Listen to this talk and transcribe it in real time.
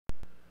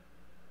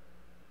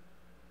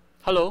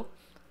Hello,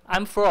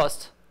 I'm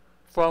Frost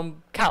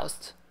from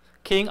HUST,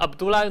 King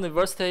Abdullah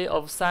University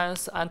of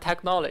Science and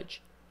Technology.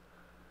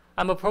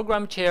 I'm a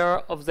program chair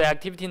of the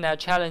ActivityNet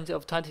Challenge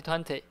of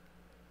 2020.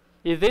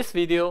 In this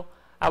video,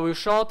 I will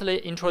shortly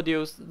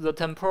introduce the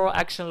temporal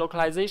action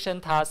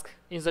localization task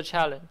in the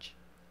challenge.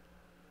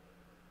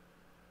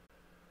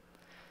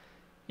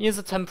 In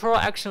the temporal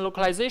action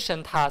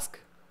localization task,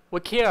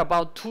 we care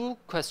about two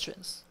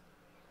questions.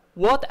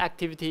 What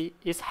activity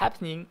is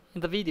happening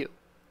in the video?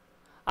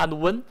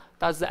 And when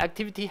does the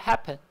activity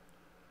happen?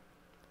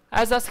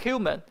 As a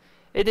human,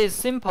 it is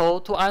simple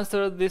to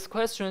answer these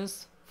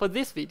questions for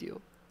this video.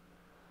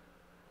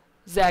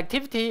 The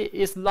activity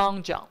is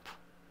long jump,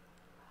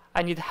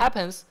 and it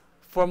happens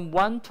from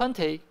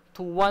 120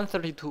 to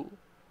 132,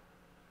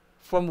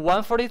 from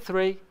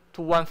 143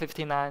 to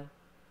 159,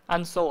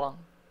 and so on.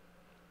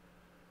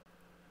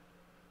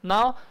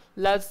 Now,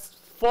 let's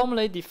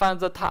formally define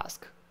the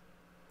task.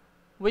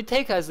 We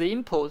take as the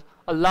input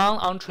a long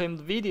untrimmed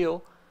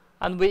video,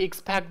 and we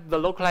expect the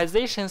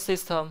localization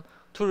system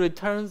to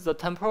return the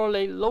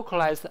temporally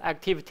localized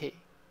activity,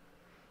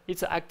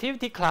 its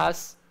activity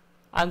class,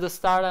 and the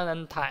start and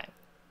end time.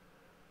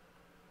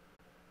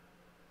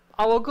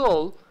 Our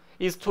goal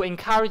is to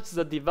encourage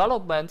the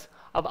development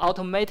of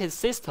automated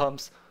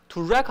systems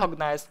to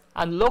recognize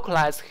and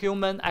localize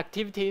human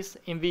activities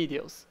in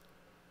videos.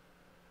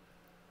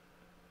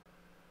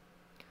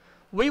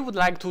 We would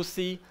like to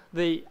see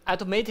the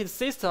automated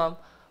system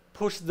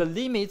push the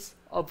limits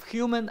of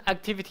human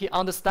activity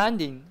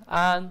understanding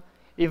and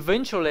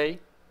eventually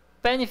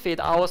benefit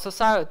our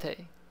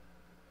society.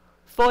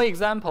 For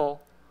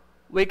example,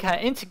 we can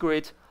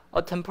integrate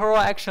a temporal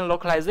action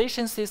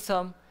localization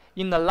system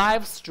in a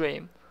live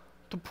stream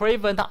to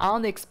prevent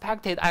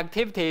unexpected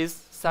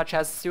activities such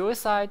as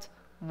suicide,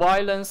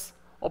 violence,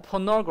 or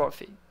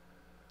pornography.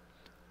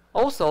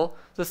 Also,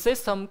 the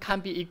system can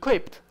be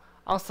equipped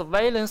on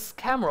surveillance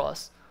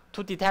cameras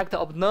to detect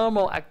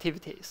abnormal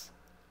activities.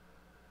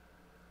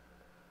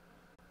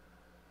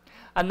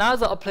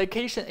 Another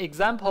application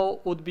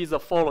example would be the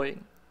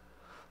following.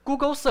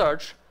 Google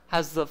Search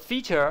has the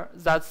feature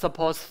that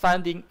supports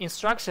finding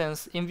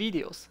instructions in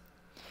videos.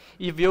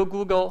 If you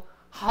Google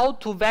how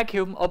to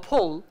vacuum a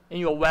pool in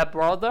your web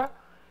browser,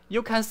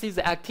 you can see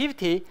the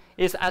activity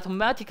is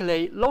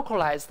automatically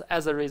localized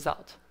as a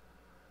result.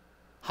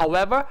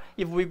 However,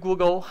 if we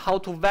Google how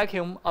to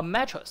vacuum a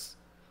mattress,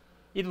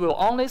 it will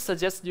only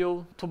suggest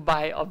you to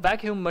buy a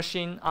vacuum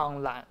machine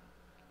online.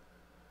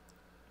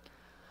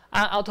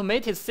 An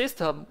automated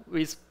system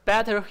with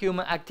better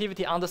human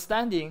activity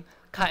understanding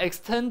can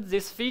extend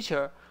this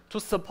feature to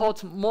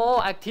support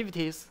more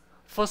activities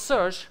for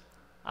search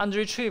and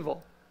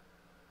retrieval.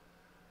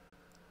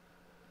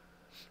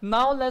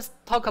 Now let's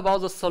talk about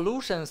the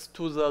solutions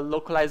to the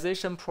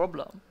localization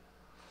problem.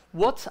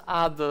 What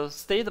are the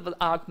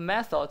state-of-the-art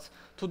methods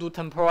to do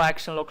temporal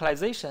action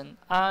localization,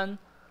 and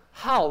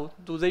how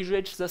do they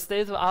reach the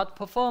state-of-the-art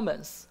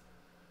performance?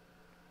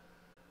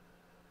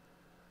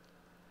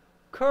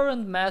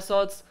 Current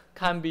methods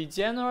can be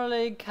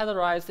generally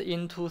categorized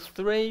into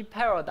three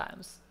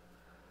paradigms.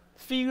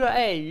 Figure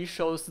A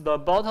shows the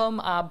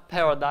bottom-up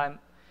paradigm.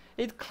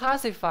 It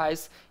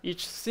classifies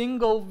each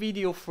single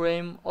video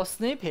frame or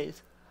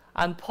snippet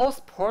and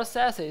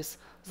post-processes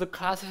the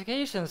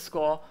classification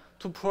score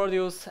to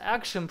produce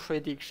action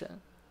prediction.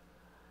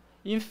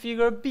 In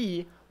Figure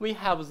B, we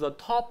have the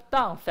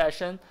top-down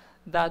fashion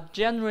that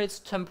generates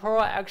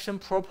temporal action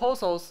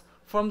proposals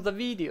from the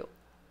video,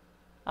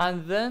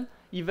 and then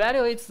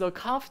evaluates the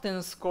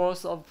confidence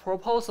scores of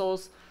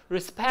proposals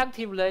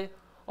respectively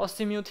or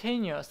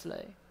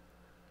simultaneously.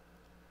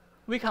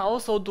 We can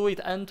also do it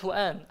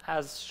end-to-end,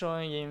 as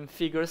shown in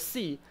Figure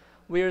C,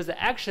 where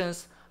the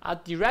actions are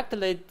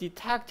directly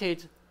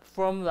detected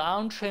from the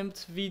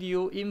untrimmed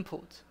video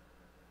input.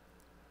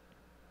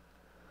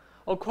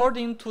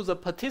 According to the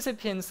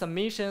participant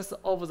submissions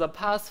over the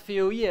past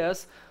few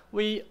years,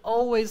 we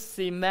always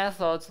see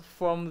methods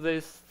from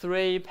these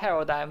three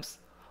paradigms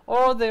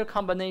or their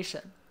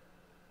combination.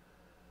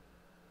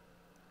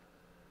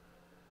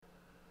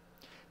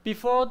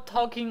 Before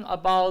talking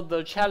about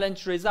the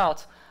challenge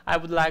results, I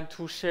would like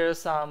to share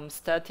some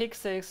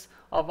statistics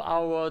of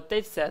our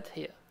dataset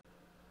here.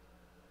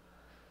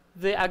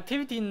 The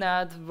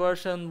ActivityNet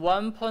version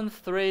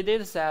 1.3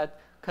 dataset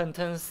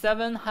contains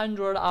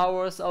 700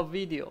 hours of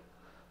video.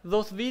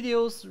 Those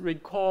videos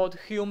record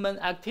human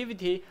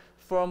activity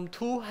from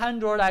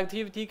 200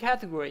 activity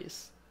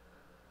categories.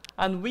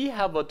 And we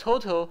have a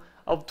total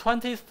of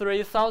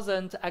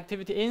 23,000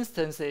 activity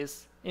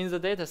instances in the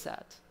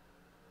dataset.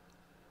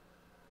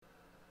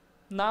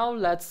 Now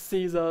let's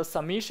see the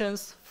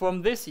submissions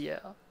from this year.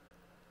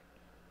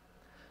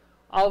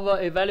 Our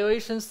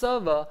evaluation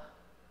server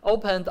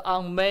opened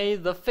on May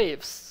the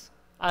 5th,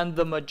 and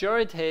the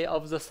majority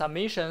of the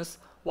submissions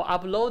were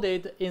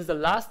uploaded in the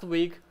last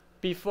week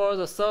before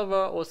the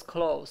server was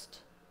closed.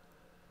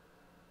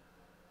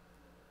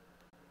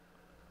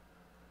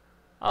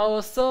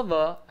 Our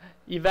server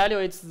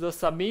evaluates the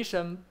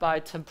submission by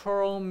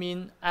temporal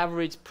mean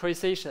average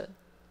precision.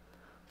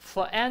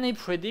 for any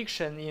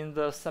prediction in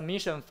the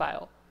submission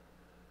file.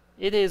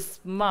 It is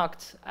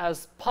marked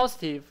as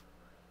positive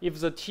if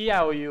the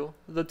TLU,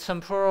 the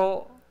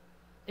temporal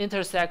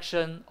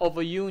intersection of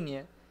a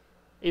union,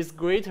 is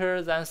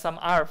greater than some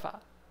alpha.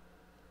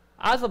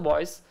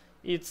 Otherwise,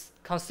 it's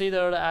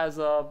considered as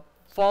a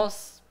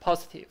false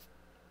positive.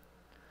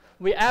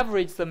 We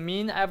average the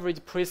mean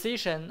average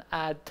precision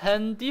at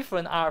 10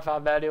 different alpha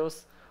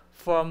values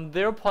from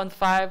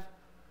 0.5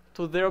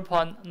 to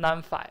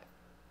 0.95.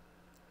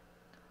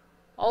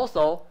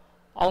 Also,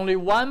 only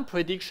one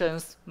prediction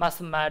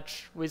must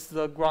match with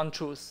the ground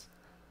truth.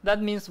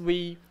 That means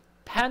we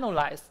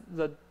penalize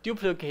the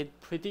duplicate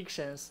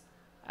predictions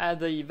at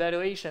the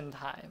evaluation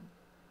time.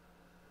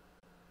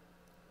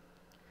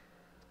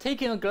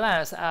 Taking a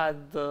glance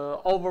at the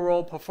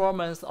overall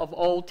performance of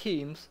all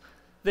teams,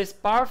 this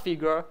bar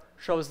figure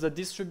shows the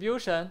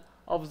distribution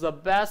of the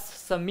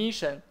best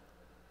submission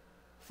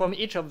from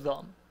each of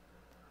them.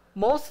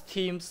 Most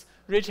teams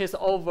reaches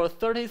over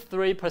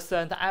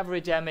 33%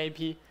 average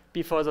MAP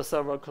before the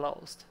server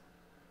closed.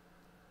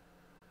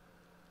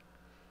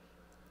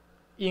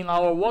 In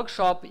our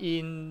workshop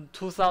in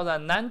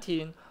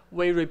 2019,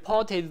 we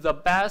reported the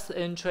best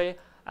entry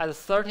at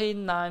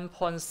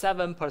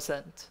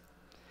 39.7%.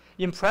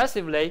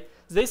 Impressively,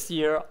 this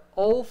year,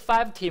 all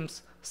 5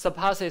 teams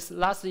surpasses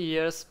last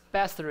year's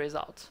best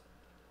result.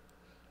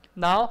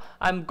 Now,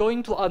 I'm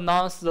going to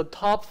announce the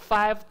top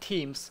 5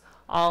 teams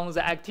on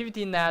the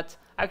ActivityNet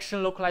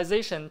action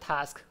localization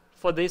task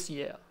for this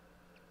year.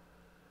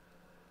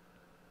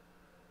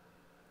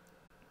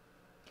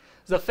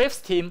 The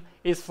 5th team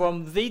is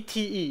from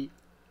ZTE,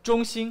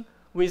 Zhongxing,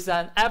 with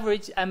an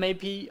average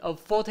MAP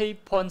of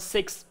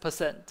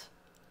 40.6%.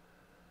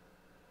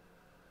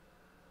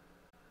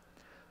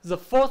 The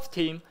 4th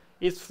team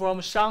is from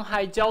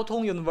Shanghai Jiao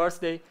Tong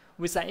University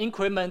with an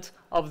increment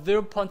of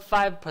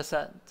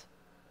 0.5%.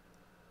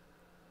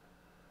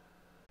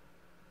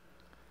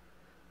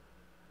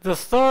 The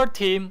 3rd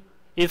team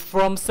is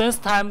from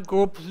SenseTime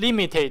Group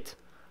Limited,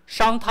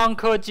 Shangtang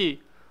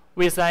Keji,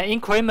 with an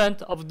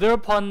increment of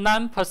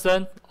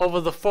 0.9%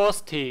 over the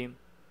 4th team.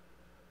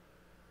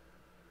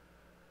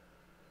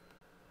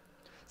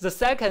 The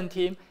 2nd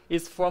team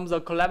is from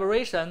the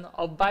collaboration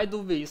of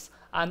Baidu with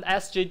and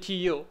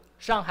SJTU,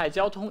 Shanghai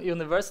Jiao Tong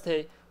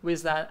University,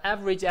 with an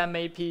average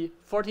MAP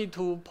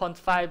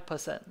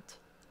 42.5%.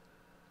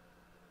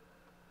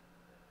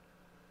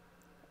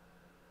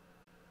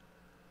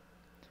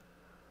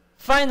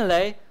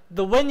 Finally,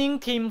 the winning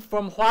team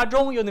from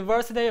Huazhong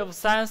University of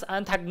Science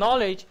and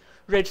Technology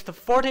reached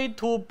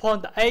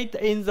 42.8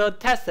 in the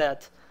test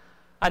set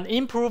and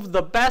improved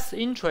the best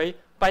entry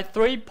by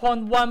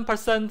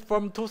 3.1%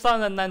 from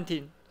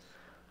 2019.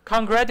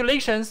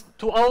 Congratulations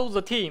to all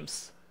the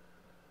teams.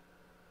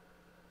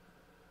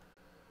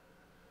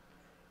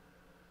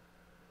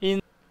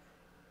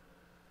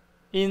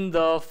 In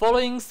the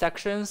following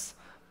sections,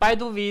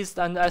 Baidu With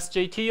and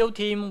SJTU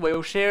team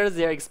will share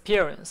their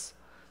experience.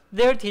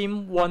 Their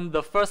team won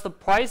the first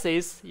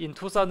prizes in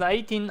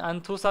 2018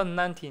 and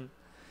 2019.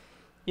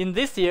 In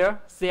this year,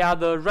 they are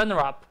the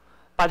runner-up,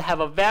 but have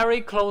a very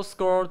close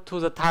score to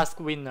the task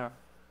winner.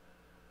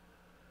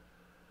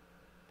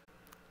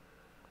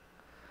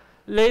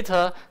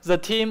 Later, the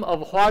team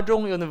of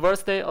Huazhong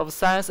University of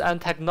Science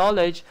and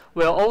Technology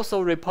will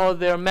also report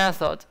their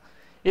method.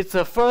 It's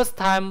the first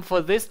time for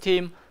this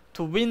team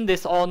to win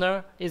this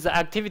honor in the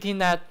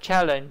ActivityNet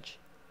challenge.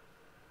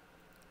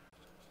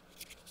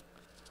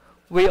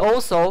 We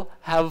also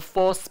have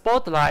 4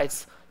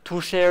 spotlights to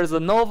share the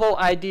novel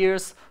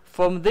ideas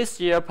from this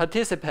year's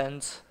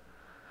participants.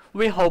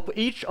 We hope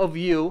each of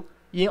you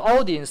in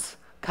audience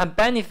can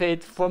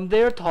benefit from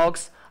their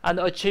talks and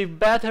achieve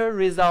better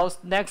results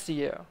next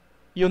year.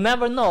 You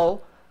never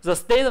know, the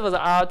state of the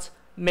art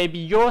may be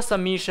your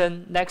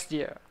submission next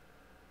year.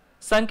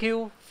 Thank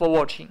you for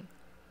watching.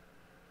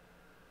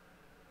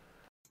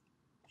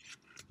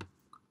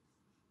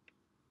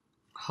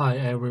 Hi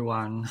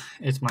everyone,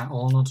 it's my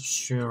honor to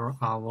share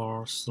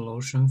our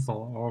solution for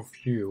all of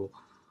you.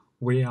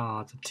 We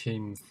are the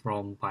team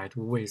from Baidu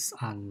With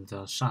and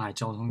Shanghai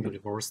Jiao Tong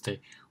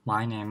University.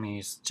 My name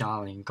is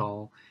Jialin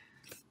Gao,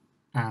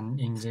 and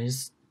in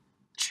this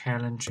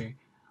challenge,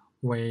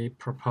 we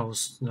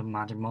propose the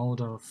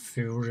multimodal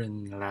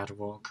fusion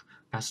network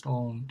based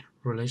on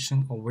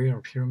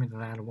relation-aware pyramid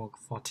network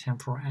for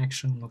temporal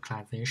action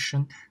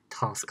localization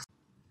tasks.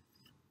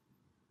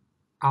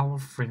 Our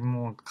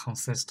framework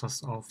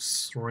consists of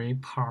 3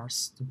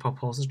 parts: the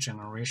proposed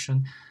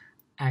generation,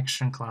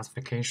 action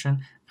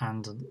classification,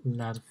 and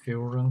lead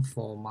fusion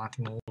for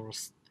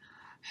multimodals.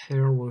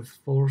 Here we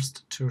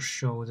first to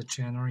show the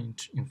general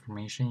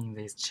information in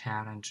this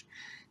challenge,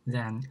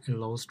 then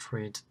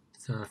illustrate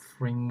the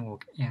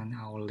framework and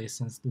our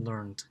lessons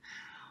learned.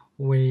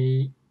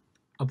 We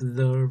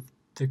observed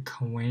the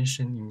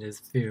convention in this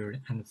field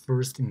and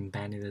first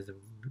embedded the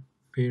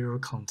visual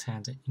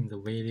content in the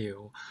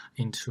video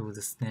into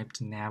the snipped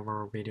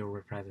never video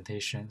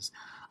representations.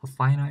 A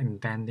final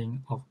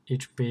embedding of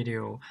each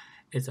video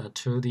is a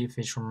 2D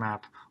feature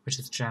map which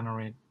is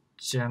generated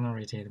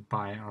generated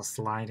by a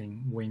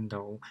sliding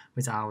window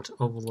without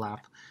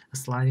overlap. The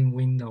sliding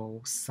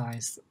window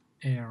size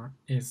L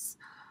is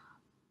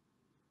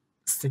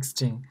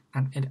 16,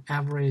 and it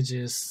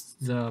averages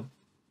the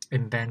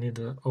embedded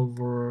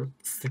over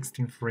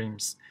 16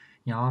 frames.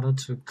 In order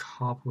to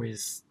cope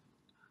with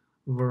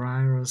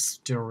various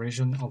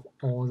duration of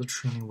all the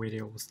training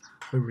videos,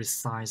 we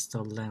resize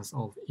the length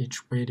of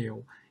each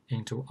video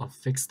into a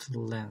fixed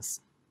length.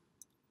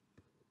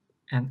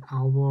 And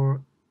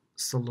our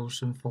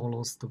solution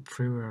follows the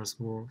previous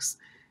works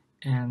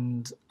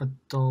and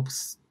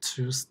adopts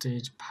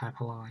two-stage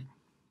pipeline.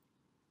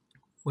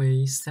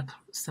 We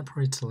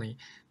separately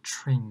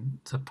train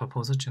the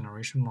proposal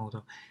generation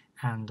model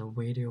and the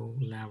video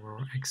level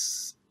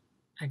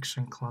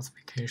action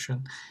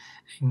classification.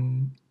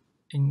 In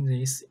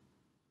this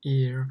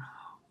year,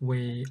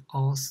 we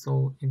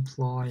also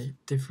employ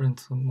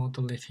different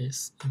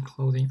modalities,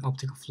 including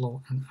optical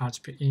flow and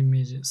RGB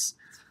images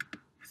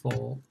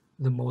for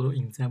the model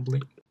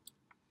ensembling.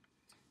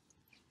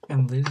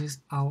 And this is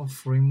our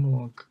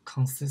framework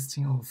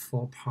consisting of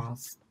 4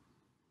 parts: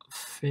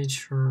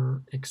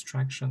 feature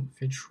extraction,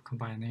 feature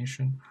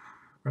combination,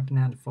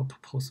 RepNet for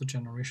proposal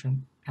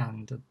generation,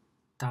 and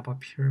double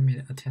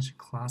pyramid attention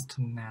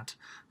cluster net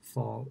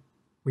for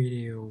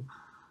video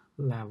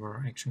level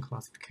action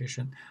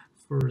classification.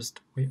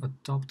 First, we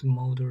adopt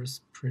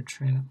models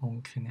pre-trained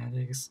on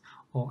kinetics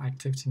or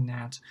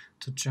ActivityNet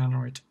to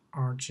generate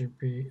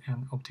RGB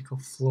and optical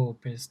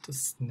flow-based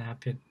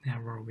snapped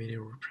level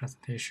video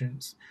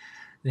representations.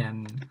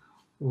 Then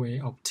we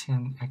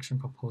obtain action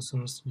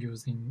proposals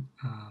using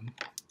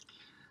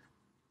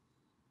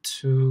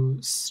 2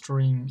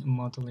 string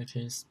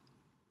modalities.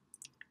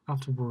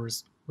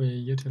 Afterwards, we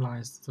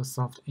utilize the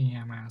soft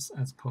EMS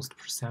as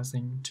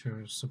post-processing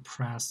to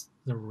suppress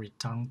the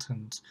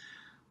redundant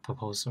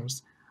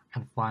proposals,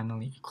 and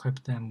finally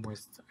equip them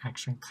with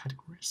action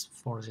categories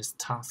for this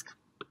task.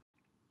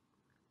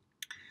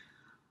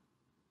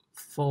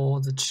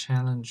 For the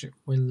challenge,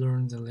 we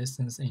learned the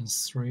lessons in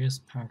 3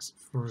 aspects.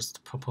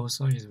 First,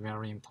 proposal is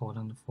very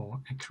important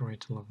for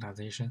accurate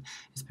localization,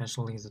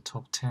 especially the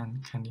top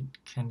 10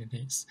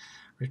 candidates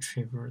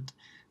retrieved.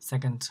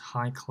 Second,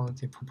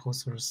 high-quality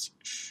proposals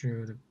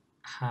should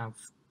have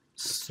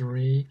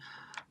 3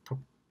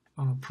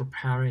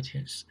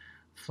 properties: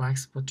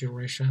 flexible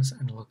durations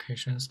and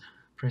locations,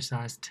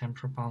 precise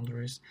temporal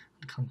boundaries,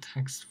 and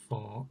context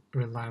for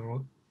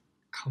reliable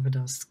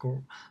confidence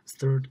score.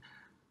 Third,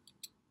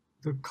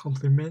 the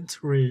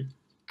complementary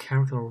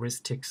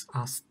characteristics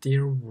are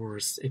still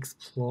worth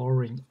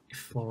exploring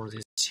for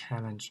this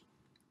challenge.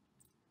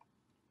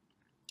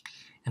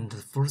 And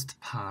the first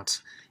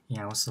part in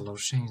our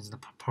solution is the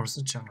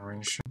proposal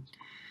generation.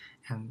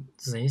 And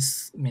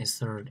this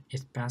method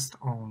is based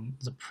on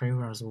the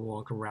previous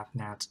work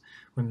RepNet.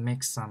 We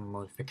make some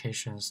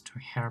modifications to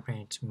help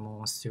it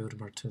more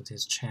suitable to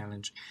this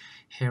challenge.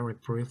 Here we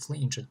briefly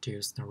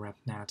introduce the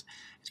RepNet.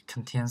 It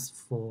contains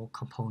 4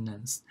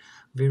 components: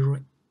 visual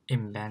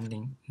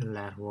embedding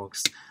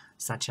networks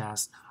such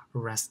as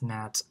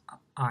ResNet,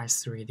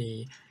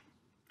 i3D,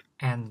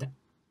 and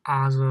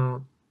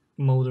other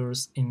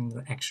models in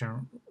the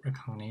action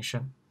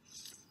recognition,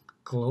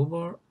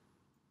 global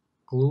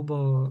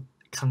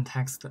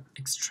context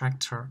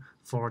extractor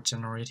for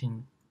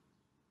generating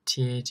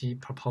TAG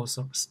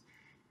proposals,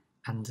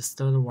 and the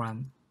third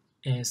one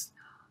is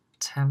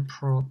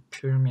temporal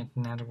pyramid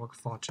network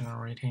for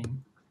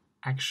generating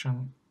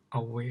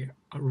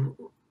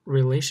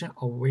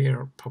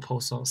relation-aware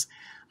proposals,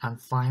 and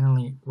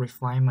finally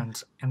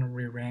refinement and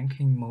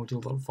re-ranking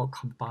module for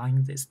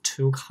combining these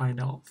 2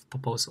 kinds of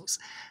proposals,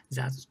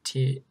 that's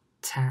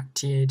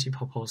TAG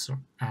proposal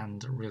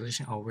and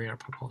relation-aware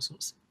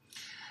proposals.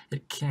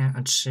 It can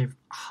achieve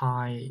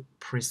high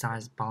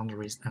precise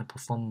boundaries and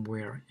perform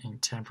well in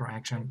temporal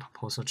action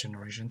proposal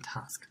generation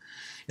task.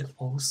 It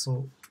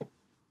also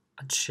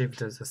achieved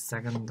the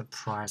 2nd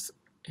prize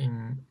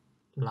in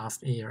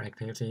last year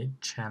activity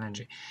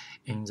challenge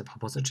in the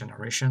proposal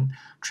generation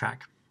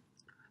track.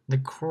 The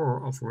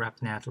core of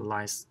RepNet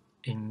lies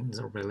in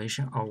the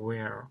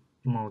relation-aware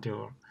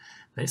module.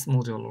 This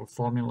module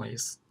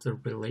formulates the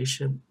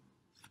relation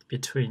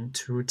between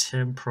 2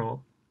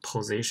 temporal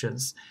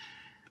positions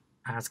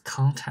as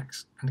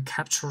context and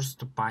captures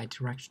the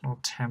bidirectional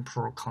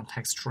temporal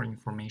contextual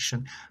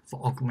information for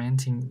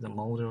augmenting the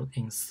model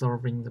in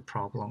solving the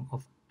problem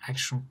of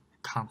action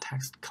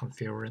context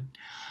confusion.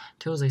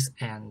 To this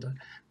end,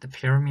 the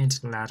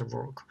pyramid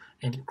network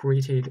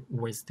integrated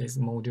with this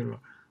module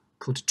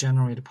could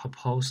generate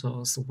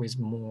proposals with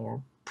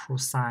more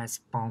precise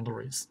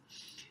boundaries.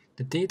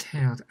 The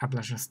detailed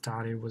application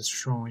study was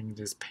shown in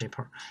this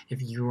paper.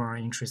 If you are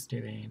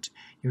interested in it,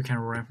 you can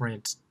refer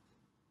it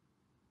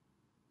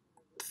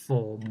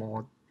for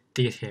more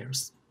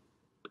details.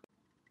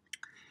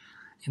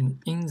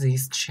 In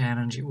this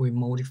challenge, we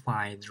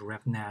modified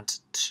RepNet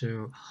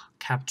to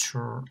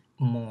capture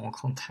more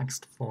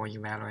context for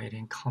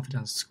evaluating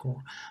confidence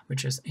score,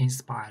 which is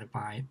inspired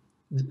by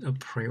the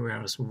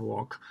previous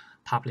work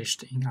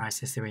published in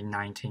ICCV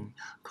 19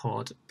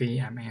 called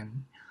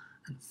BMN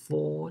And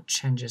 4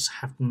 changes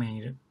have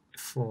made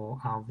for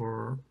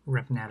our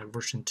RepNet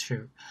version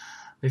 2.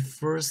 We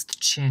first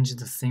changed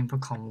the simple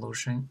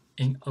convolution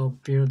in a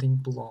building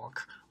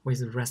block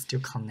with residue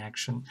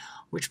connection,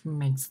 which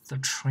makes the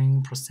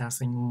train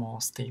processing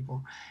more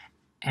stable.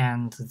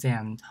 And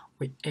then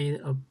we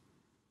add a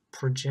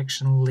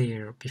projection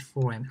layer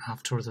before and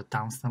after the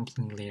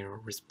downsampling layer,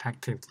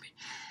 respectively.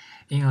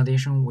 In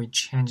addition, we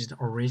changed the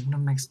original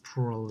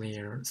misspelled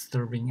layer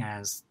serving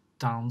as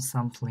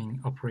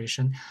downsampling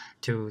operation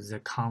to the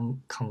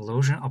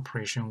convolution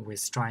operation with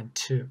stride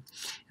 2.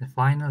 And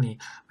finally,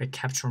 we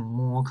capture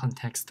more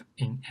context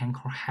in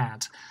anchor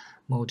head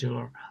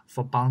modular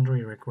for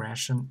boundary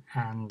regression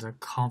and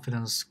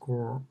confidence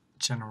score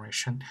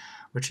generation,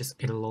 which is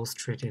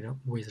illustrated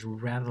with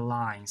red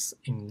lines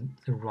in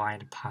the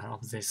right part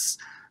of this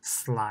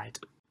slide.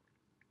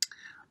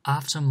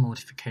 After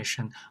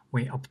modification,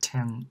 we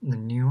obtain the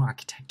new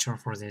architecture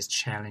for this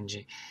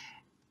challenge.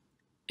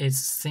 It's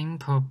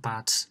simple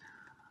but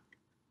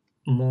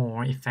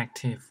more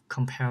effective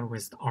compared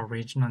with the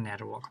original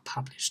network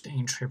published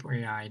in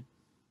AAAI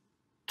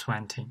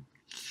 20.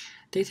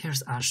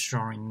 Details are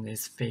shown in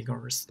these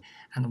figures,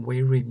 and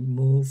we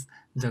remove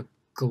the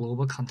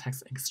global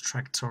context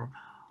extractor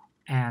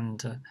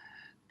and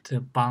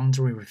the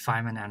boundary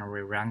refinement and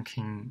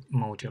re-ranking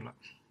modular.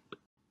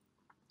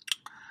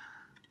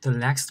 The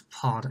next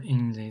part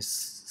in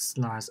this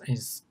slide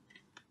is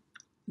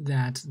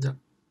that the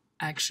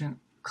action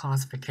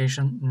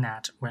classification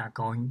net we are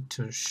going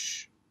to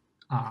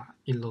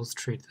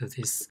illustrate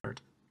this.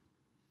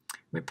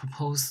 We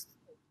propose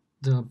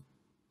the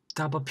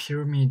double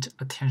pyramid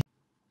attention.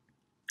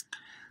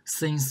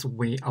 Since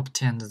we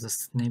obtained the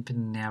snippet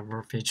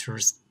never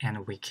features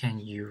and we can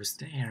use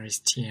the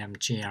LSTM,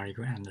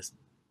 GRU, and the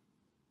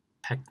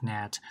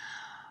PACnet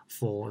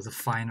for the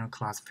final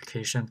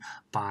classification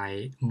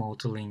by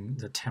modeling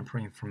the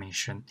temporal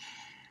information.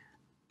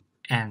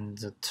 And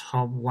the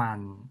top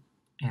 1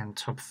 and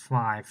top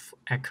 5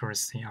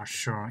 accuracy are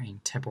shown in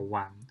table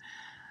 1.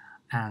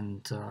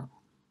 And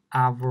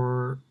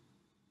our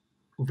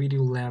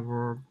video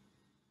level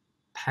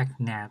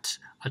PACnet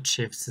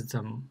achieves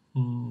the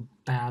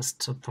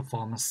best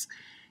performance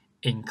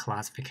in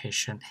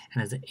classification,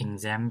 and the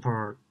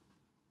example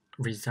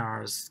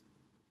results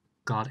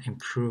got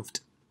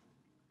improved.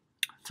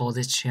 For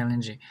this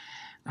challenge,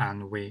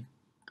 and we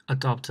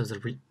adopted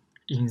the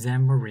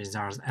example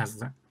results as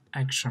the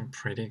action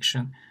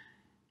prediction,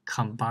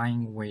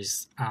 combined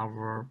with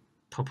our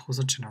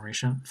proposal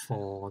generation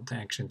for the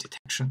action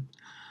detection.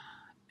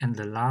 And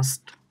the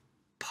last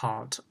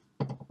part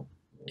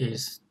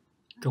is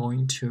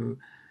going to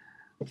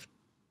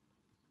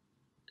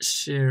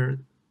share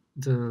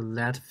the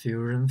lead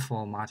fusion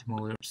for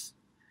multimodals.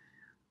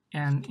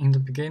 And in the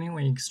beginning,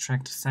 we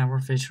extract several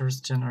features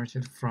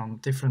generated from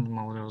different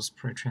models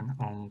pre-trained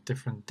on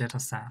different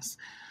datasets.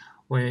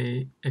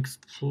 We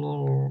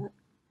explore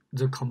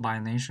the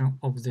combination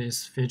of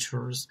these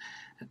features.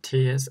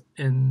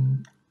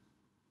 TSN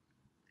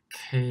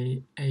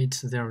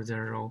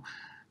K800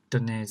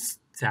 denotes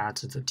that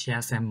the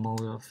TSN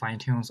model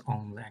fine-tunes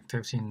on the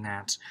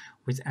ActivityNet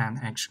with an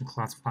action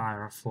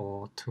classifier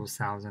for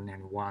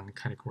 2001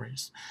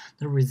 categories.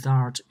 The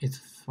result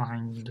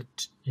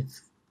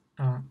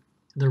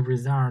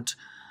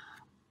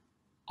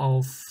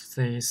of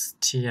this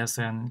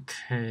TSN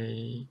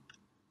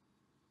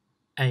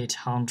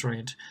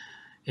K800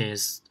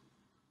 is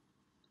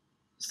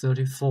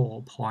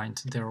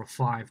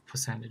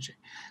 34.05%. The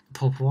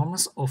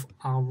performance of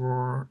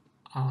our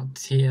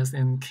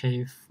TSN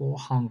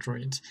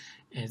K400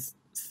 is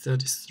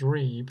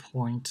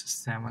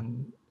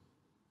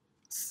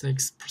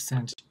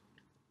 33.76%.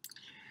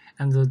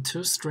 And the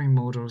two-stream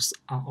models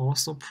are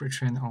also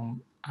pre-trained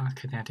on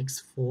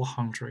Kinetics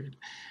 400.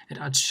 It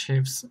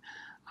achieves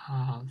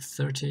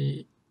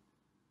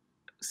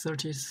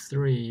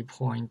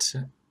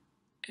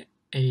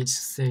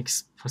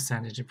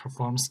 33.86%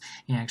 performance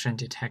in action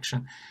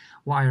detection,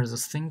 while the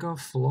single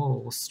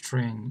flow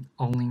stream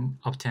only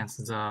obtains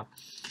the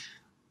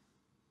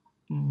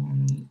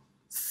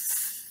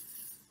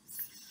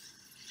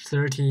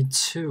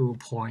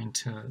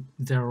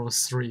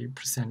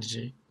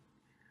 32.03%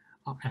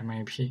 of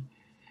MAP.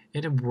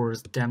 It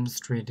was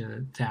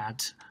demonstrated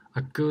that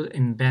a good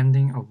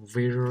embedding of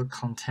visual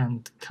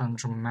content can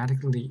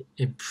dramatically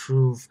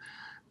improve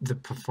the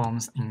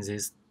performance in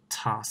this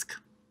task.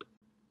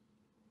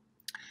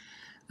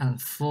 And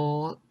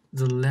for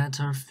the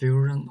letter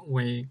fusion,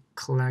 we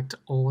collect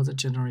all the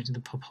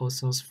generated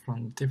proposals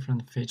from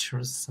different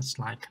features such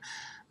like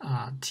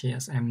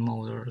TSM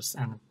models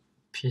and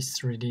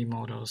P3D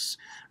models,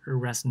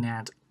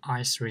 ResNet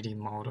I3D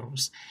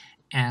models,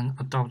 and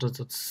adopted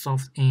the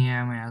soft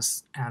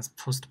NMS as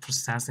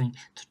post-processing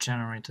to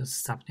generate the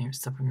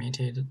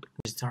submitted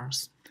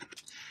results.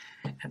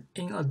 And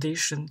in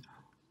addition,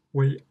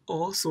 we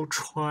also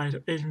tried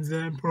an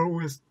example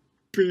with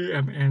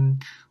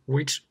BMN,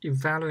 which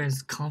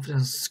evaluates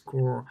confidence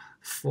score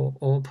for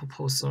all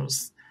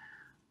proposals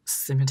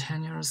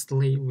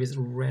simultaneously with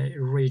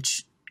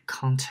rich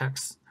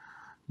context.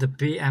 The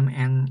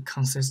BMN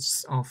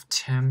consists of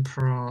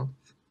temporal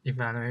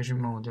evaluation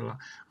module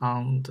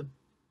on the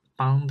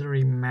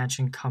boundary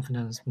matching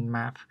confidence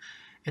map.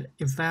 It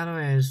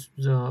evaluates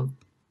the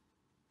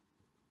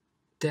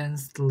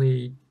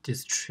densely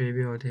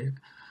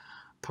distributed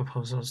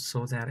proposals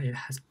so that it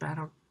has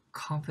better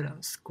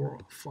confidence score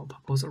for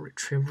proposal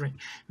retrieving.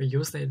 We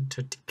use it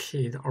to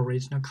decay the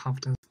original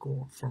confidence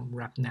score from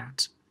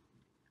RepNet.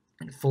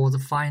 And for the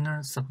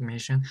final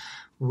submission,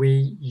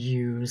 we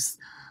use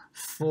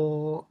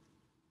 5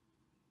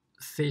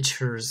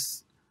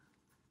 features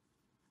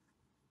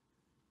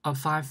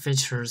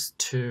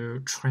to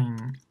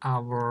train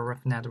our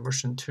RepNet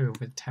version 2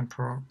 with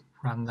temporal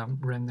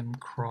random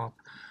crop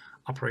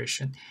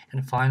operation,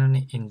 and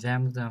finally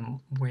enable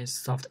them with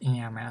soft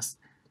NMS.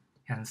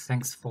 And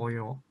thanks for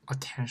your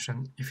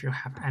attention. If you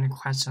have any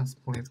questions,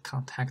 please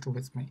contact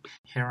with me.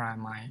 Here are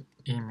my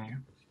email.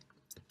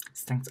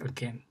 Thanks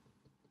again.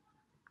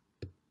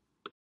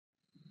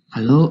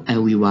 Hello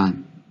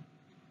everyone.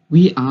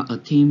 We are a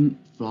team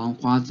from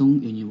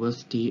Huazhong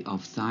University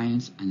of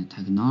Science and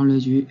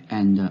Technology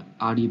and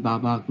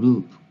Alibaba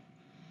Group.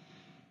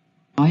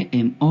 I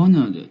am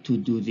honored to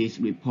do this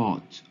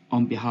report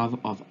on behalf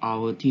of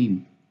our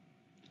team.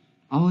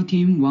 Our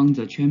team won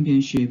the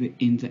championship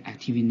in the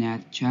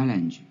ActivityNet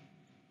Challenge,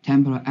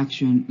 Temporal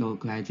Action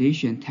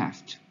Localization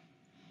Test.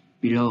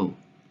 Below,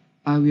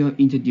 I will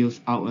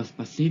introduce our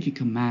specific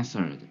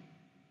method.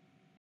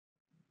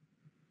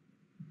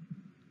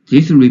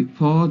 This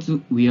report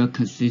will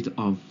consist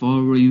of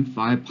following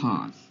 5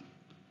 parts: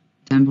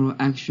 temporal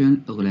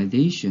action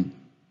localization,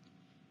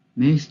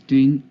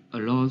 mainstream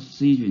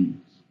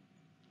allocation,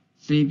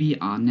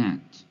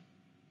 CBRNet,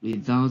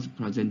 results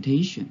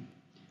presentation,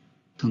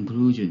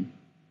 conclusion.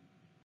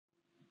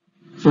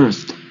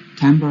 First,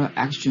 temporal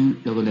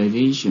action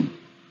localization.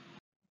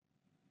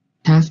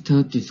 Test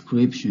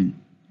description.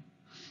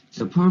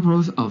 The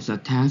purpose of the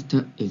test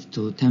is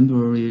to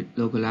temporarily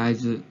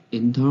localize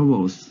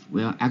intervals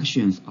where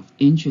actions of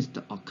interest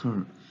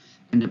occur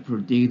and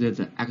predict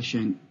the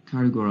action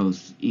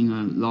categories in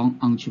a long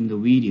untrimmed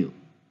video.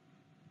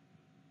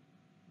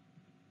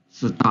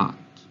 Start,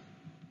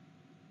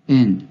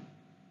 end,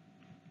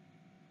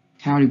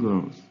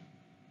 categories.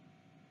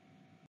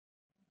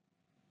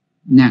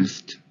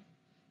 Next,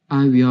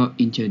 I will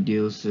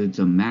introduce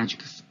the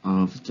metrics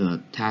of the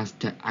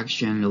test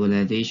action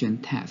localization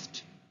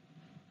test.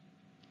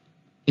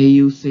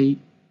 AUC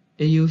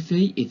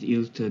is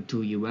used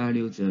to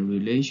evaluate the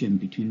relation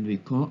between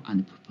record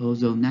and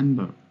proposal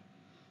number.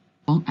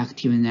 On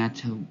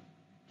ActivityNet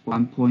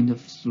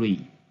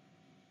 1.3,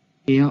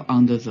 here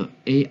under the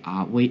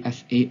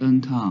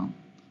ARVSAN term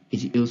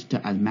is used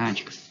as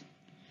matrix,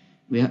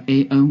 where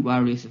AN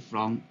varies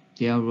from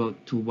 0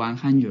 to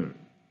 100.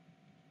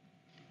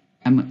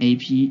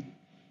 MAP,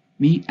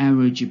 mean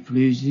average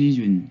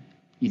precision,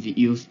 is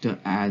used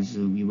as a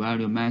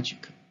value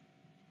metric,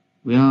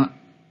 where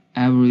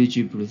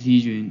average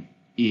precision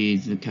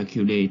is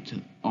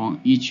calculated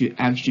on each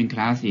action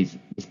classes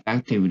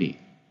respectively.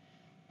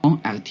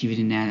 On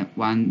ActivityNet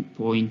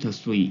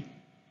 1.3,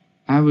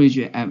 average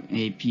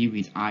MAP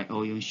with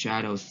IOU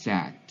shadow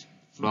set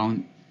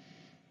from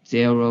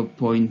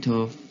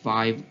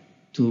 0.5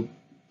 to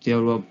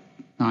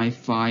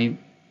 0.95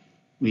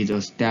 with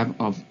a step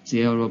of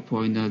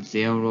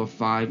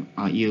 0.05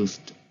 are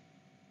used.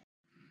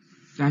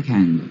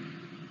 Second,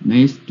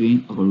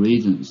 mainstream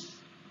algorithms.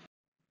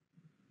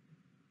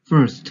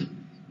 First,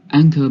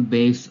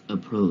 anchor-based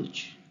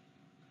approach.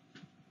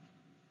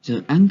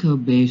 The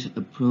anchor-based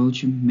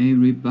approach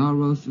mainly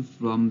borrows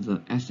from the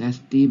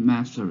SSD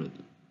method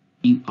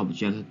in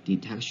object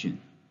detection,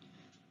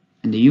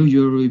 and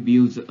usually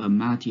builds a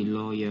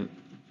multi-layer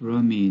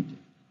pyramid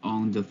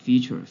on the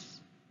features.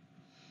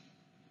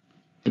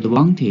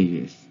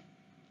 Advantages: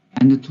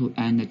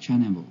 end-to-end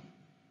channel,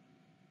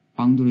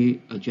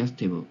 boundary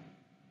adjustable.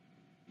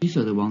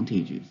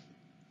 Disadvantages: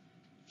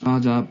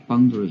 further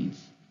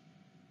boundaries.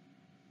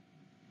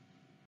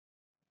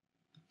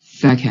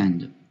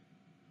 Second,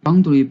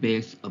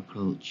 boundary-based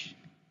approach.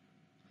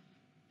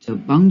 The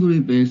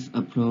boundary-based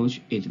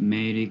approach is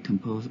mainly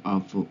composed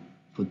of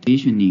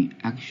positioning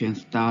action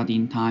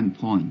starting time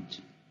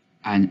point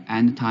and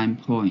end time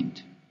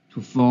point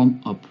to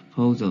form a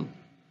proposal.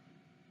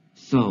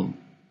 So,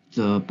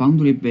 the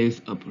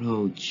boundary-based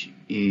approach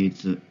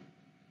is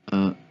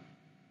a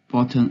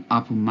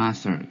bottom-up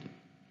method.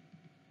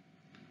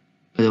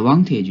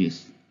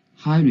 Advantages: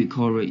 high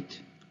recall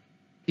rate.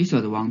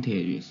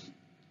 Disadvantages: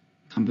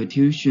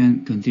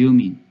 computation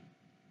consuming,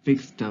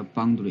 fixed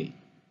boundary.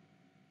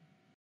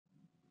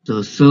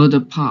 The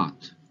third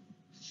part,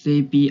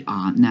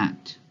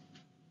 CBRNet.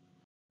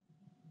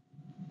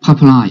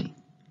 Pipeline.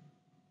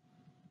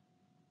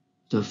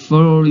 The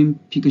following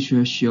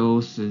picture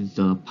shows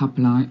the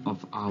pipeline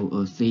of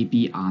our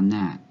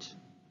CBRNet.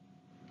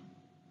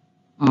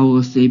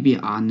 Our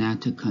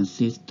CBRNet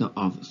consists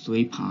of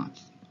 3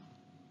 parts.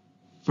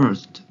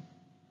 First,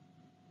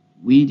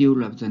 video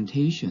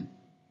representation.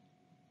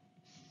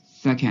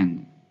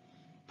 Second,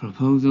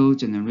 proposal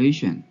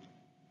generation.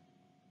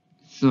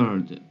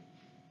 Third,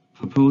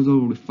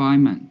 Proposal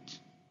refinement.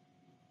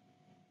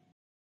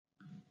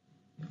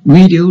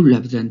 Video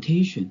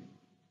representation.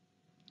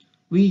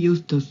 We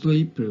used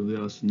 3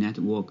 previous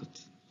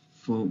networks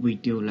for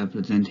video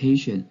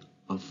representation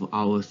of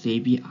our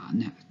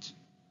CBRNet.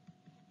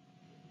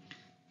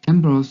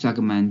 Temporal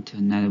Segment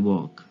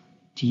Network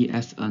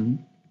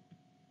 (TSN),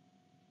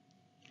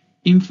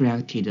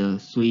 Inflected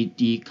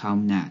 3D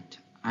CommNet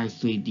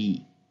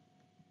 (I3D),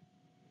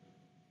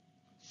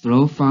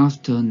 Slow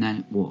Fast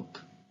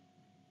Network.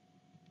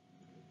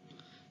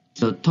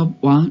 The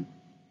top 1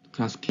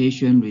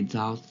 classification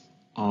result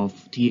of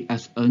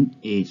TSN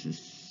is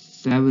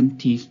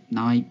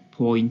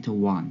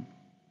 79.1.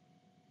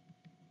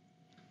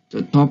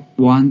 The top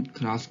 1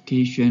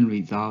 classification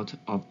result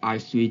of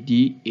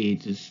I3D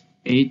is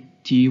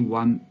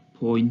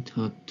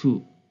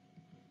 81.2.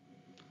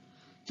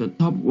 The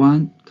top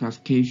 1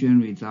 classification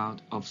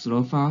result of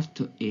slow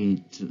fast is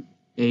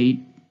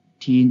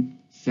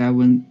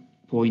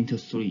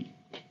 87.3.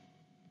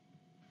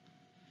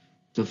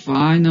 The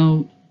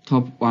final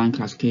top 1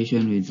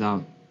 classification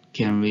result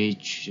can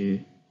reach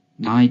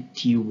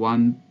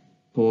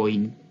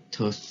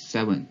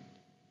 91.7.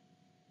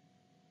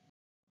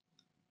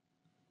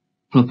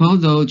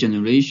 Proposal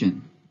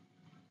generation.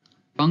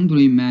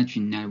 Boundary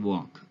matching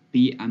network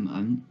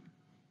 (BMN).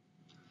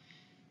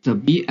 The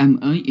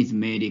BMN is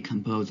mainly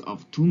composed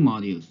of 2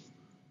 modules,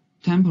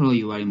 temporal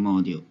evaluation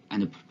module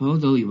and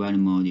proposal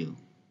evaluation module.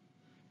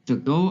 The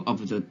goal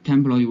of the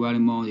temporal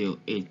evaluation module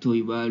is to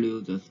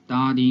evaluate the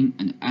starting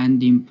and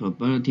ending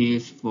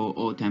probabilities for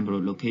all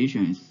temporal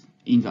locations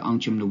in the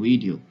untrimmed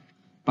video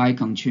by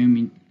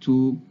consuming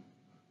 2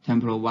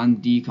 temporal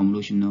 1D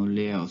convolutional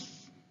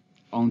layers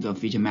on the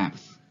feature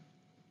maps.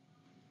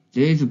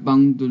 These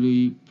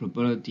boundary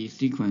probability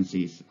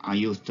sequences are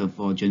used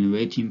for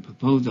generating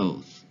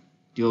proposals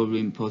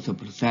during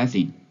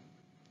post-processing.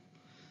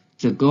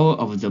 The goal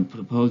of the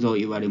proposal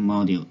evaluation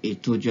module is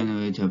to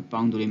generate a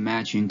boundary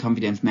matching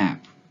confidence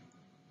map,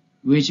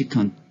 which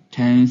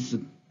contains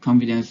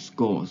confidence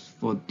scores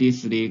for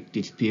discrete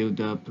dispute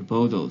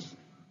proposals.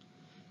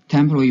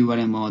 Temporal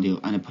evaluation module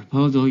and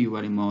proposal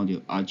evaluation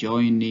module are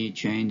jointly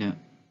trained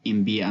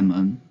in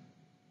BMN.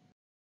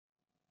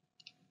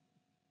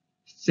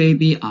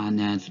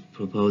 CBRNet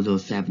Proposal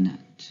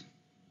Subnet.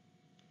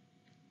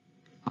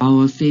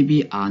 Our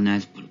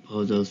CBRNet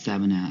Proposal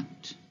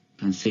Subnet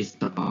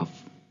consists of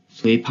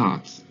 3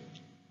 parts.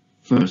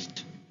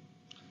 First,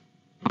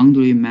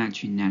 Boundary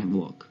Matching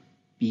Network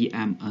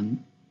 (BMN).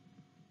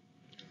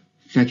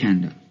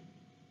 Second,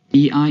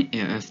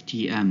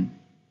 BILSTM.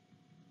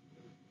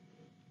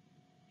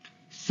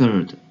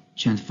 Third,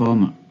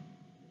 Transformer.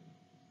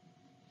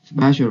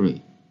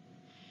 Especially,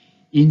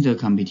 in the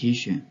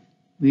competition,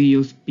 we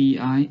use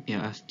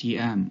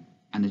BILSTM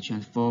and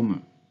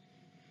Transformer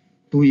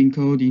to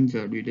encoding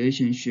the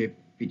relationship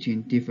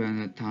between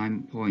different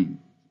time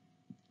points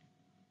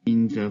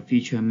in the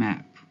feature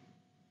map.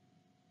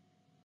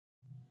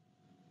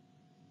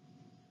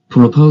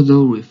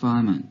 Proposal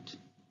refinement.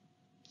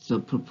 The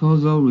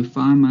proposal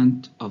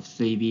refinement of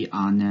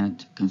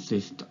CBRNet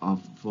consists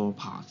of 4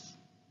 parts.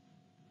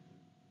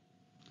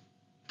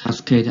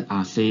 Cascade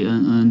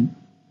RCNN,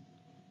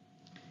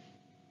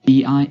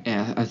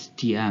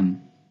 BILSTM,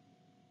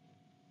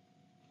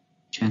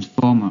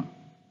 Transformer,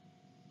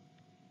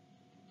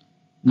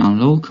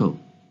 non-local.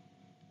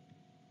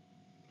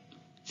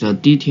 The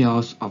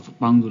details of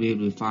boundary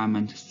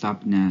refinement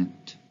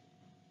subnet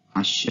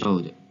are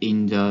shown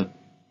in the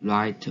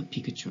right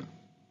picture.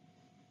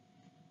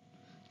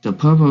 The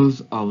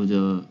purpose of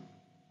the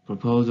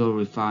proposal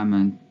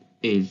refinement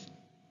is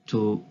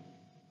to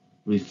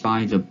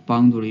refine the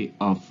boundary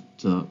of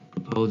the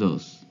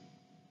proposals.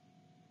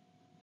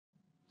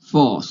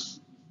 Fourth,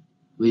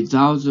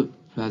 results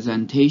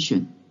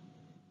presentation.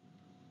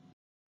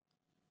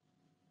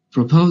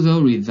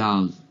 Proposal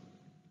results.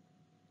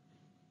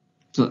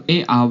 The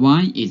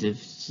AR1 is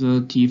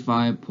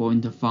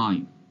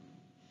 35.5.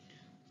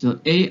 The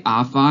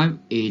AR5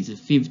 is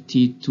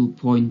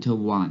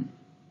 52.1.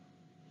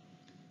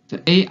 The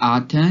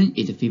AR10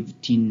 is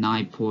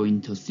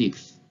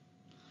 59.6.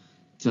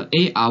 The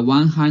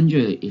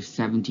AR100 is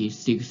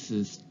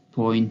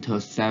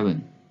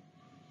 76.7.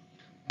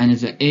 And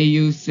the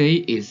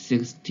AUC is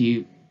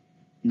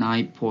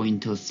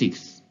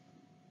 69.6.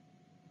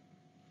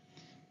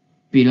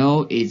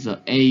 Below is the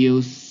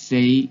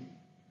AUC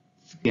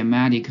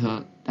schematic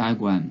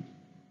diagram.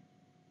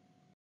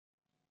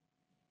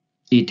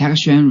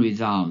 Detection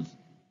results.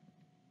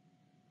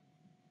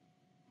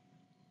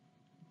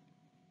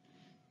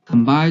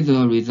 Combine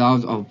the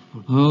results of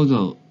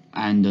proposal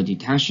and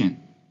detection.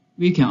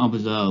 We can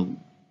observe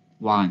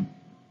 1.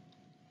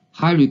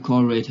 High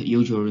recall rate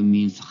usually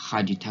means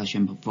high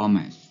detection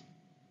performance.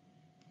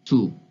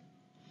 2.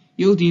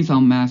 Using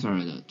some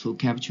method to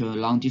capture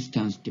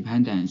long-distance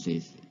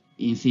dependencies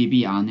in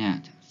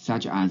CBRNet,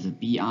 such as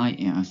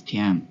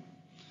BILSTM,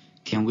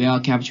 can well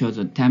capture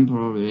the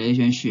temporal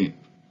relationship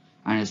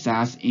and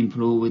thus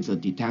improve the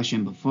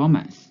detection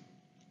performance.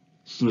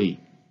 3.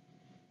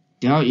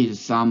 There is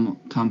some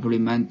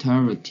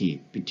complementarity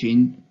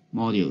between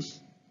modules,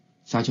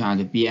 such as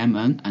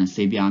BMN and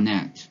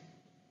CBRNet.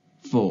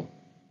 4.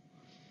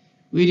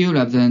 Video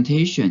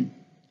representation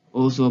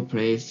also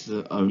plays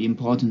an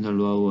important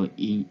role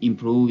in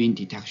improving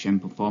detection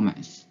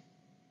performance.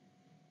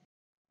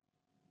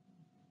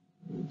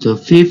 The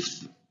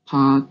fifth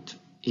part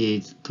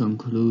is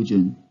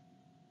conclusion.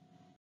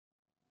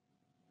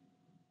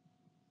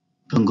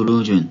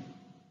 Conclusion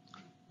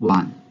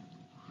 1.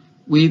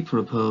 We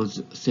propose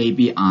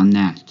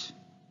CBRNet,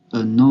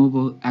 a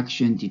novel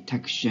action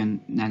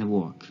detection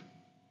network.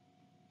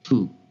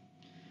 2.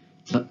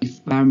 The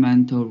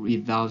experimental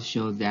results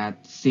show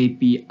that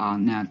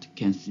CBRNet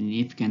can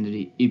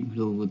significantly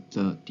improve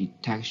the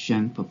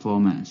detection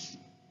performance.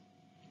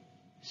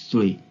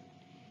 3.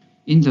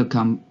 In the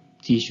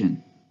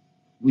competition,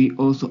 we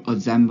also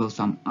assemble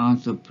some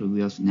other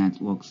previous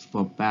networks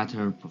for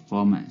better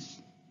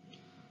performance.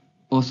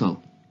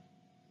 Also,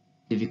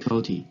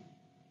 difficulty.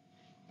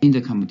 In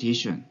the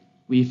competition,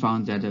 we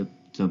found that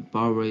the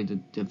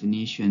borrowed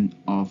definition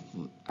of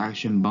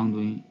action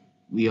boundary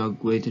will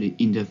greatly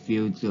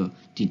interfere the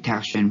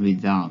detection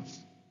results.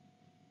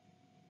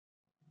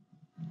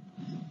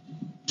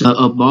 The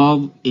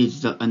above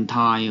is the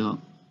entire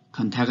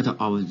content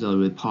of the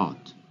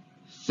report.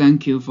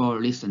 Thank you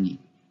for listening.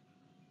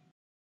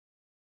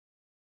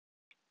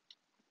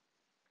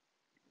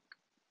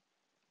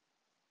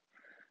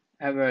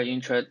 I will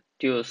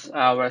introduce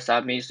our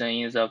submission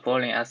in the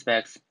following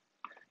aspects.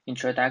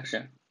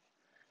 Introduction,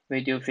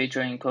 video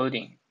feature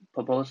encoding,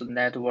 proposed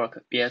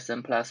network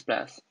BSN++,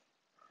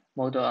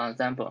 model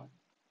ensemble.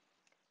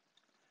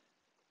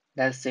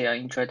 Let's see an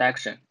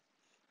introduction.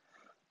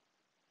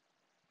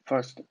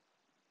 First,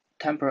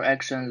 temporal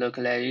action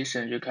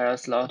localization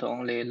requires not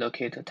only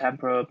locate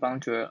temporal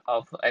boundary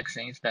of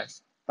action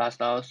instance,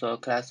 but also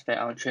classify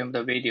untrimmed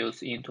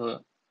videos into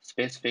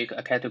specific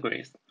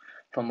categories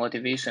for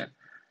motivation.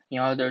 In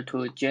order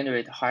to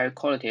generate higher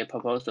quality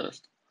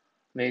proposals,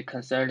 we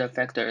consider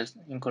factors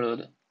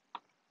include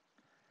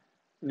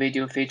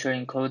video feature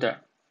encoder,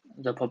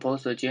 the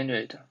proposal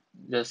generator,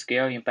 the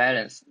scale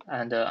imbalance,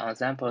 and the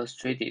ensemble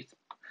strategies.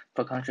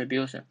 For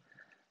contribution,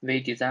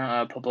 we design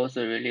a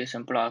proposal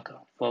relation block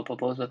for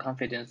proposal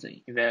confidence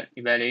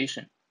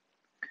evaluation,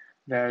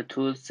 where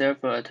two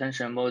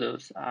self-attention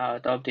models are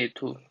adopted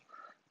to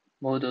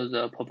model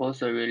the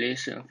proposal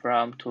relation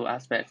from two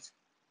aspects.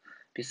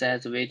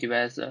 Besides, we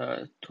devise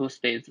a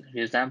two-stage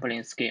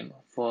resembling scheme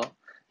for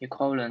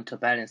equivalent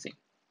balancing.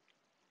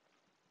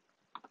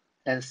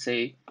 Let's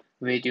see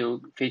video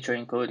feature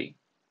encoding.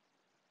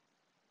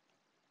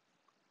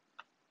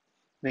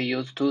 We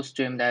use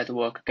two-stream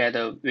network get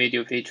a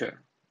video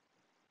feature.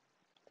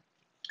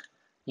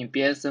 In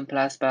BSN++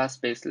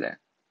 baseline,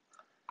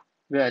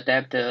 we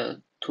adapt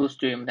the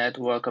two-stream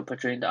network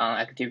trained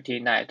on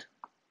ActivityNet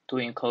to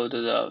encode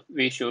the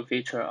visual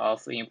feature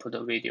of input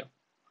video.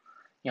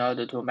 In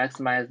order to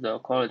maximize the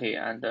quality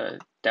and the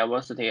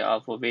diversity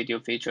of video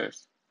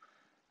features,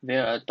 we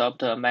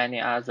adopt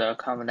many other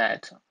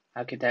ConvNet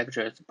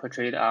architectures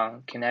portrayed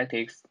on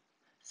Kinetics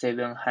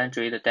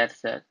 700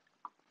 dataset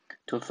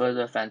to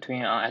further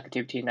fine-tune on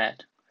ActivityNet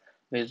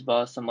with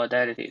both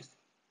modalities,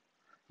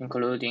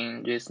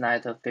 including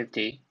ResNet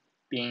 50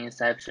 being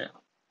Inception.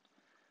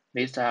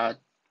 These are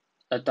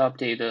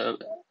adopted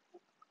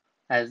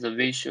as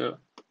visual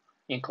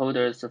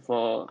encoders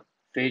for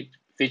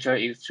feature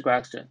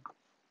extraction.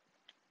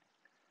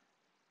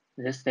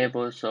 This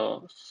table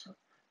shows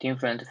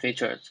different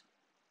features.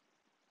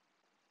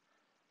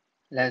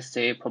 Let's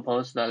see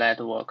proposed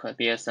network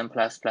BSN++.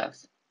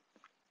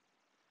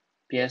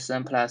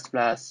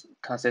 BSN++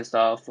 consists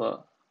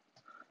of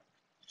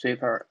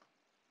sweeper,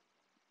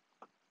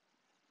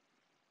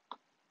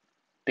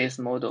 base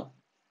model,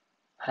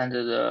 and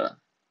the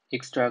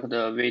extract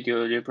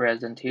video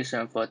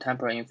representation for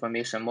temporal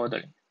information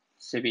modeling,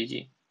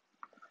 CBG,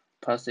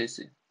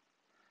 processing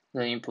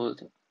the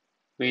input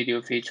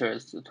video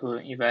features to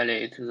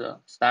evaluate the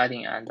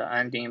starting and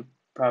ending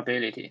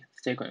probability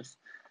sequence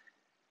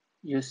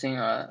using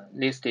a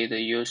listed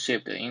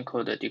U-shaped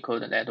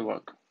encode-decode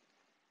network.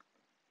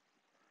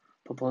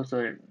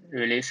 Proposal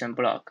relation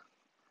block.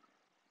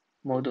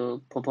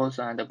 Model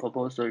proposal and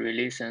proposal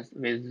relations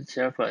with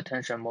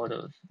self-attention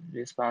models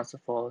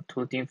responsible for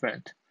two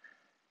different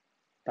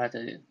but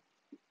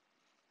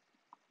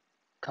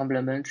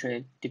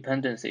complementary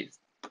dependencies.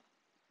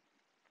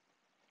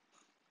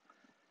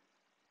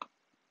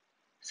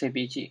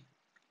 CBG.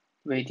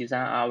 We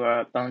design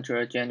our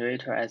boundary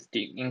generator as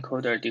the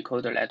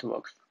encoder-decoder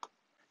networks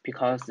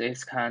because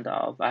this kind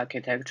of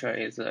architecture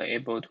is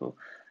able to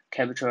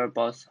capture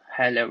both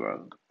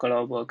high-level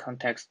global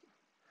context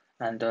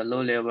and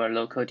low-level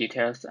local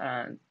details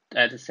and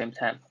at the same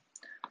time.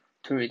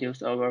 To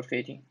reduce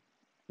overfitting,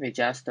 we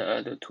just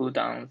add two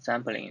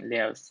downsampling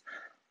layers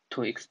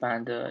to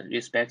expand the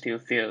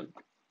respective field,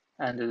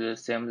 and the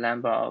same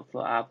number of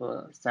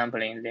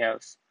upsampling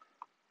layers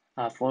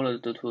are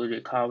followed to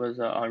recover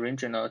the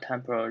original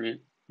temporal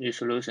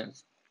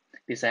resolutions.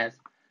 Besides,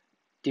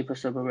 deep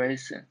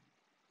separation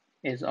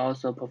is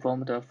also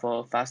performed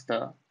for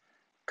faster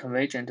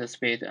convergent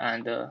speed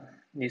and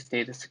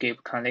listed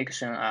skip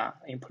connection are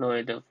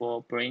employed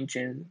for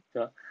bridging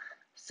the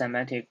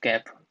semantic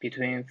gap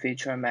between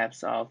feature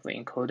maps of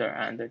encoder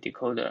and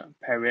decoder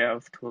prior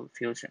to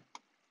fusion.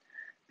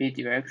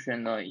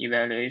 Bidirectional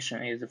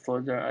evaluation is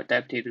further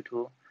adapted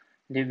to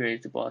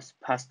leverage both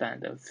past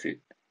and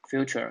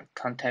future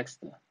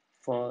context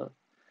for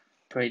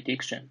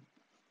prediction.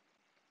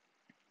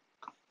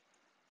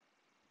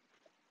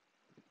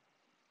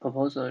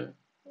 Proposal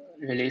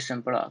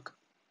relation block.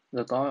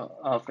 The goal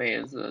of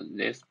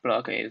this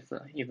block is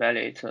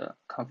evaluate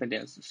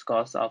confidence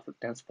scores of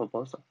dense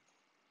proposal.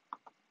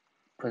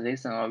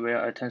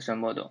 Position-aware attention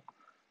model.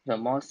 The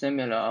more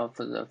similar of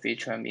the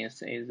feature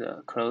means is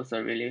a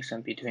closer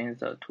relation between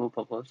the two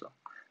proposals.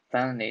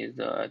 Finally,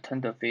 the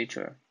attended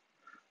feature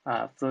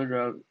are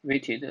further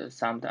weighted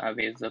summed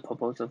with the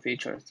proposal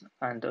features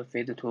and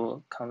fed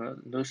to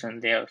convolution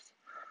layers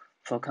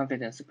for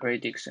confidence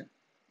prediction.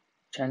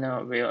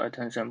 Channel-aware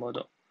attention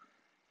model.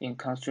 In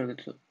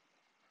construct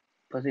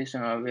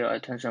position-aware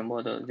attention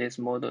model, this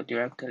model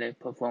directly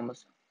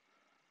performs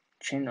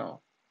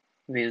channel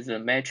with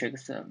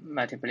matrix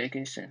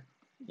multiplication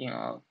in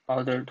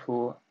order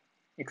to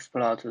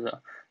exploit the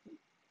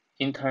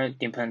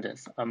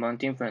interdependence among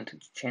different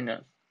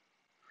channels.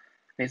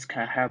 This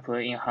can help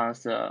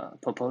enhance the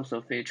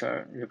proposal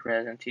feature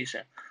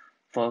representation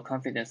for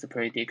confidence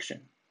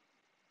prediction.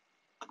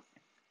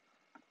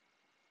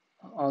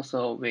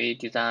 Also, we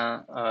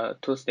design a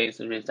two-stage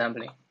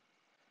resampling.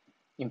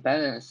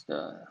 Imbalanced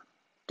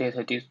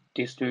data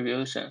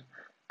distribution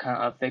can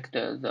affect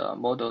the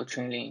model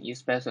training,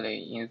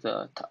 especially in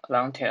the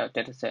long-tail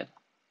dataset.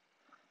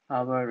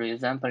 Our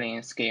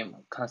resampling scheme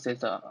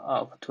consists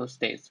of two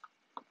stages,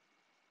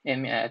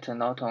 aiming at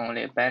not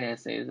only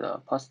balancing the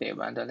positive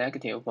and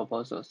negative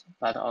proposals,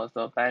 but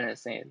also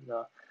balancing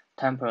the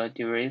temporal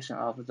duration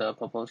of the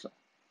proposal.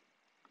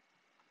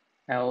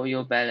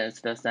 LOU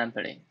balanced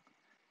sampling,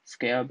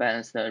 scale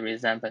balanced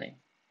resampling.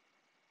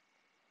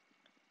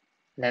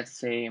 Let's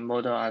see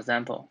model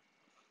example.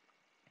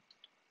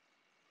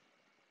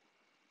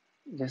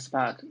 This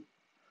part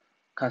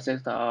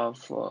consists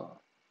of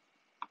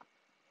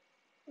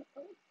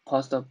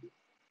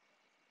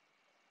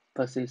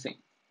post-processing.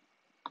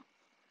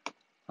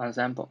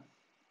 Example: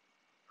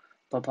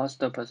 for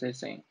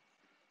post-processing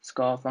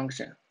score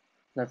function,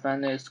 the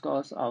final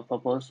scores of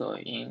proposal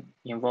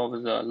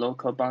involve the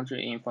local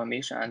boundary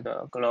information and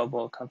the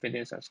global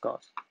confidence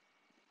scores.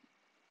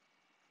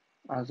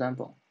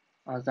 Example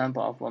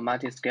of a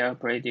multi-scale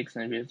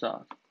prediction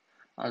result.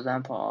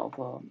 Example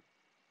of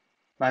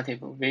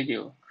multiple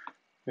video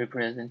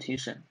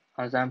representation.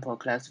 Example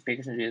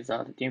classification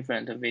result,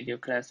 different video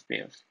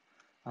classifiers.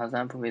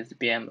 Example with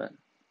BMN.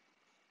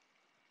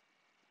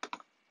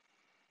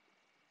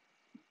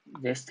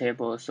 This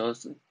table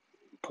shows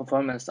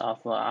performance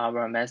of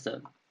our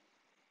method.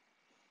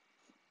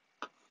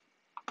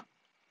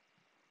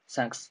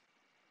 Thanks.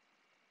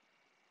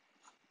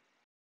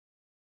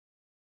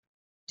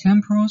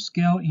 Temporal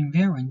Scale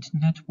Invariant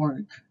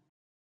Network.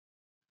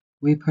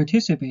 We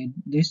participate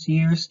this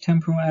year's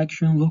Temporal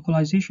Action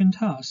Localization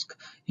task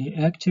in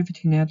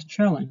ActivityNet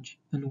Challenge,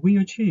 and we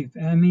achieve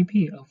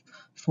MEP of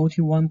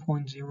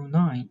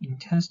 41.09 in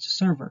test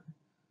server.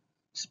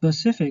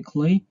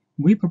 Specifically,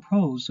 we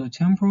propose a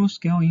temporal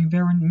scale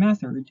invariant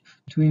method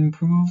to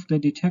improve the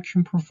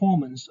detection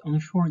performance on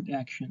short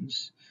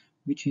actions,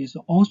 which is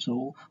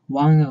also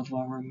one of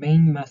our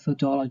main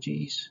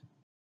methodologies.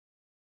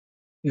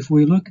 If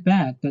we look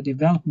back at the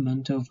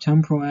development of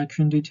temporal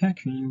action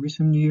detection in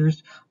recent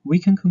years, we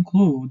can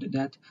conclude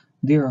that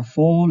there are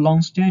four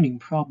long-standing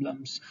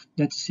problems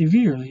that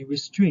severely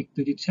restrict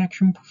the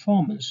detection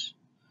performance.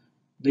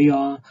 They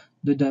are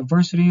the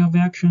diversity of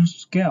action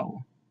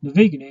scale, the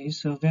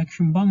vagueness of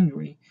action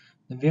boundary,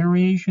 the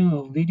variation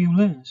of video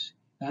length,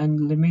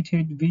 and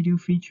limited video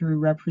feature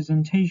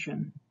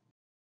representation.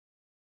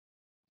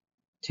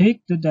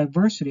 Take the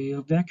diversity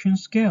of action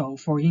scale,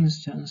 for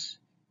instance.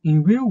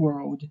 In real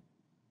world,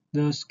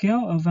 the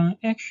scale of an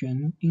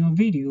action in a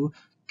video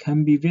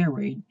can be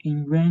varied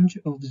in range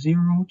of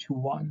 0 to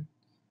 1.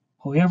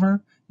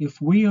 However,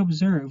 if we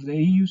observe the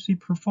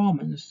AUC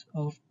performance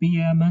of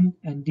BMN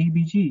and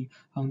DBG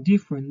on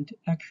different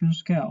action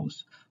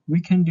scales, we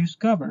can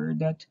discover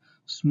that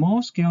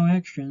small-scale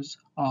actions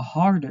are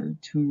harder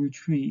to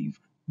retrieve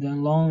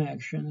than long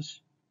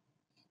actions.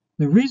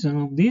 The reason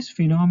of this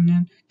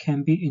phenomenon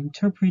can be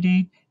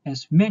interpreted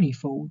as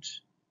manifold.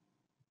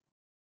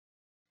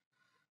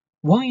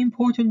 One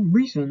important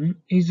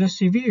reason is the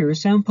severe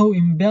sample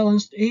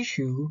imbalance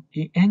issue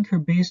in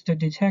anchor-based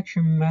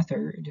detection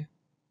method.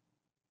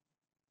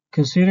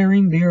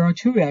 Considering there are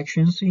two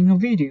actions in a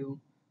video,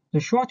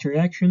 the shorter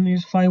action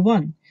is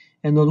phi1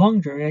 and the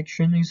longer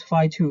action is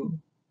phi2.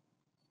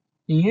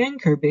 In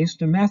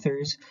anchor-based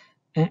methods,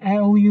 an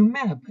LOU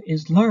map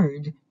is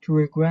learned to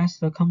regress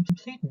the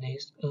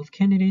completeness of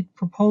candidate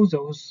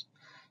proposals,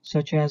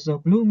 such as the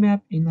blue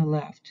map in the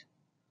left.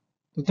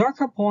 The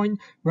darker point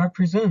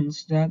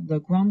represents that the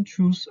ground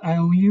truth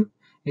LOU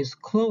is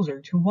closer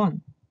to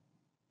 1.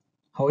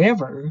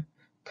 However,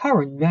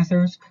 Current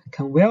methods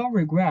can well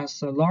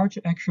regress a large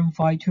action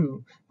file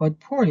 2, but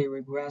poorly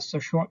regress a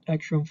short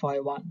action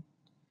file 1.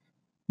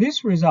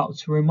 These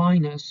results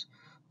remind us,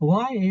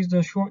 why is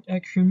the short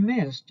action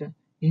missed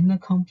in the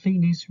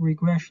completeness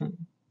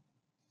regression?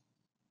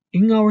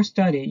 In our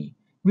study,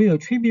 we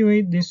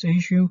attribute this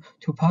issue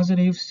to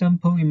positive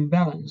sample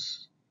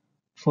imbalance.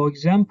 For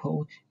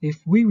example,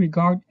 if we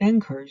regard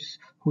anchors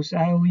whose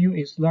IOU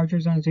is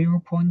larger than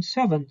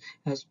 0.7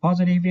 as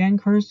positive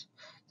anchors,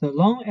 the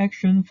long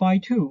action file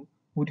 2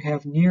 would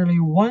have nearly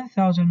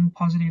 1,000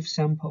 positive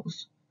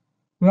samples,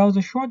 while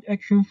the short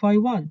action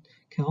file 1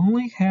 can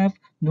only have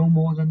no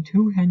more than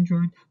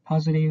 200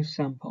 positive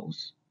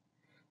samples.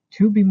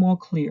 To be more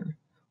clear,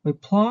 we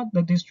plot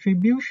the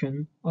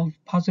distribution of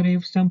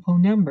positive sample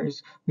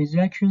numbers with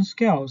action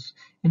scales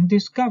and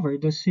discover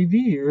the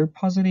severe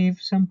positive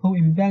sample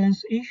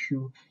imbalance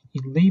issue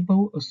in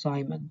label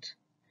assignment.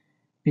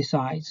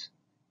 Besides,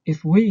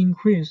 if we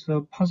increase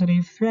the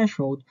positive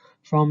threshold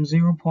from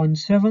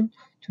 0.7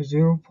 to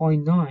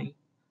 0.9,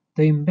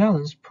 the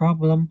imbalance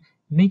problem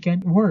may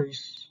get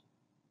worse.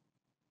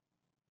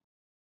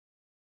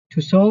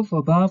 To solve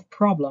above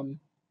problem,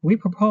 we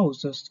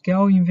propose a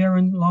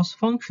scale-invariant loss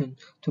function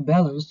to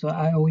balance the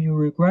IOU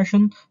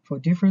regression for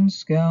different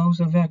scales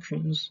of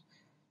actions,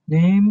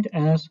 named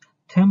as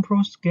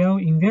Temporal Scale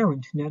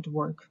Invariant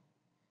Network.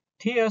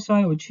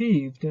 TSI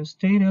achieved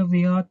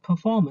state-of-the-art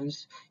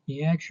performance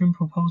in action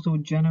proposal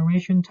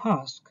generation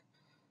task.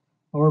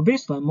 Our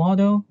baseline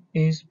model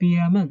is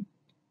BMN.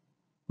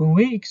 When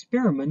we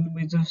experiment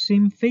with the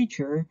same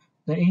feature,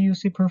 the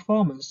AUC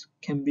performance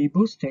can be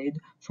boosted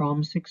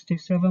from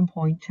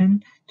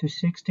 67.10 to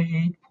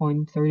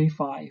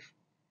 68.35,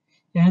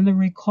 and the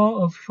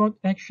recall of short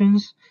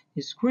actions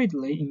is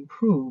greatly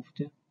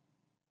improved.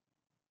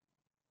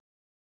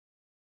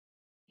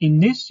 In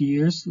this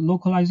year's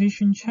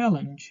localization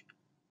challenge,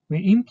 we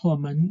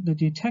implement the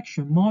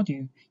detection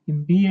module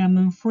in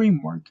BMN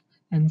framework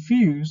and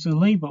fuse the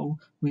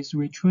label with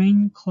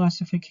retrained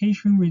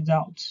classification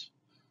results.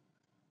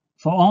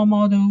 For all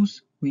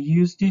models, we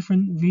use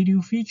different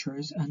video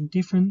features and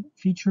different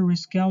feature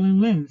rescaling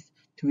length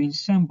to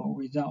ensemble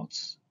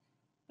results.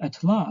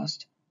 At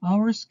last,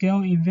 our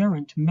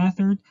scale-invariant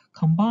method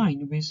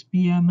combined with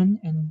BMN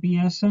and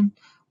BSN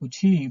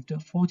achieved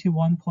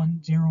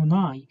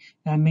 41.09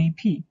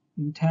 MAP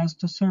in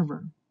test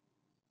server.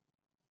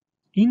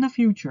 In the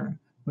future,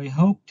 we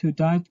hope to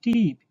dive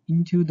deep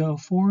into the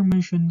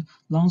aforementioned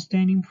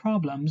long-standing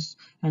problems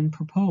and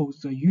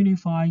propose a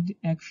unified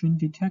action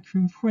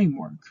detection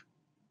framework.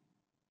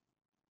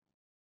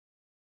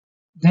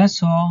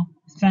 That's all.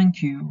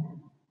 Thank you.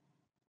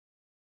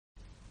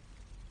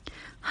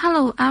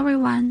 Hello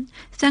everyone.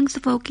 Thanks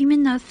for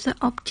giving us the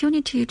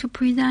opportunity to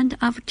present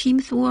our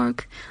team's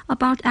work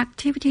about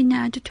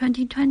ActivityNet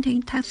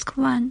 2020 Task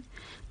 1,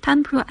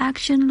 Temporal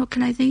Action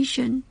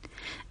Localization.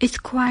 It's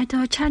quite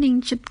a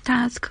challenging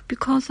task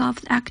because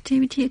of the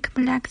activity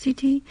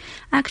complexity,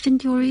 action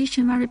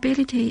duration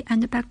variability,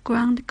 and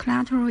background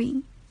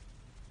cluttering.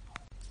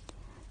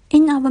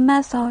 In our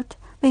method,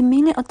 we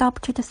mainly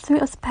adopted 3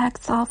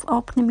 aspects of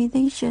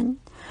optimization.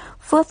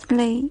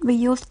 Firstly, we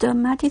used the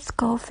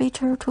multi-score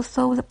feature to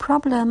solve the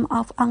problem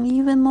of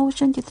uneven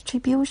motion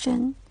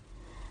distribution.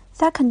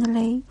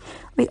 Secondly,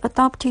 we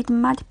adopted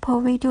multiple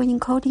video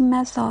encoding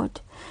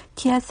method,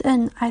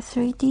 TSN,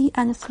 I3D,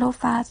 and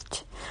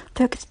SlowFast,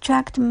 to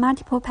extract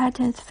multiple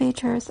patterns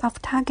features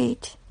of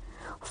target.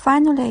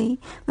 Finally,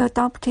 we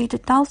adopted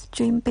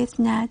downstream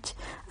basenet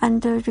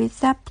and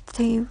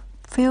receptive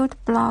field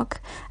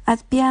block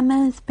as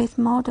BMN space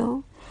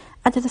model.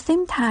 At the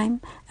same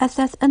time,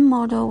 SSN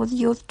model was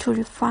used to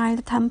refine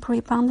the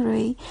temporal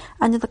boundary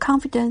and the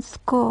confidence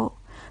score.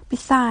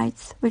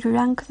 Besides, we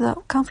rank the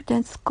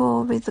confidence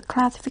score with the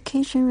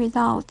classification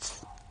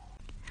results.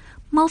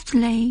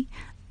 Mostly,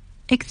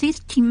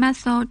 existing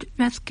methods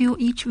rescue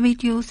each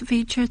video's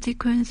feature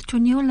sequence to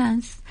new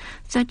lengths,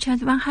 such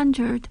as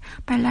 100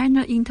 by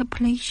linear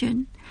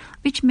interpolation,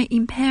 which may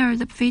impair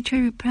the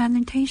feature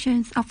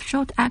representations of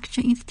short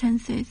action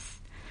instances.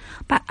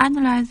 By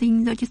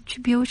analyzing the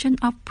distribution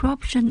of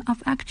proportion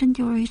of action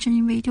duration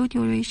in video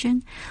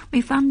duration,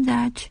 we found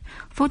that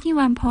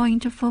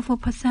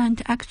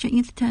 41.44% action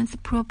instance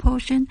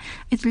proportion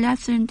is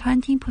less than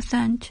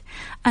 20%,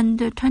 and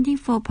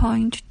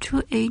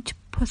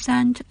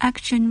 24.28%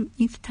 action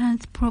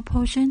instance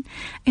proportion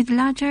is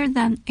larger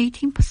than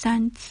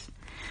 18%.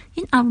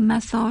 In our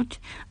method,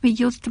 we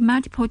used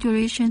multiple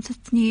duration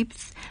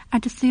snips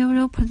at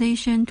serial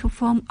position to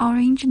form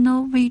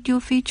original video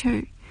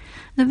feature.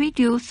 The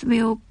videos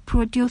will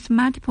produce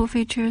multiple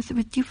features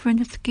with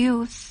different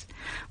scales.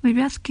 We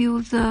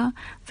rescue the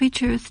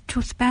features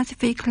to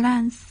specific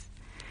lengths.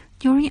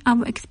 During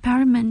our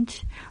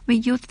experiment, we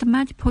used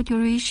multiple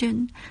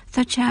duration,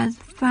 such as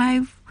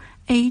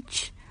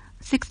 5H,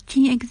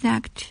 16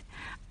 exact,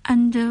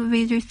 and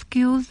we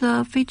rescue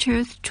the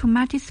features to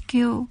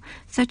multi-scale,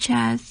 such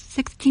as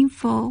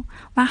 16:4,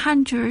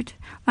 100,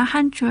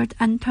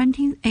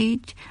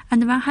 128,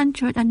 and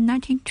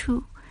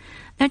 192.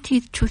 That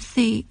is to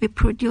say, we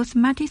produce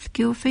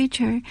multi-scale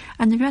feature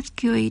and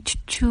rescue it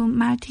to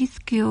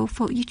multi-scale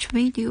for each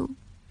video.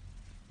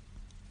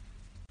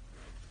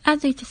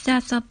 As it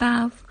says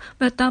above,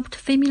 we adopt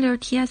familiar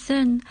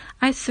TSN,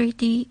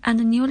 I3D,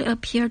 and newly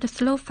appeared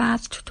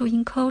slow-fast to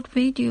encode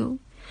video.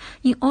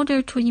 In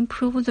order to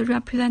improve the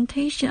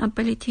representation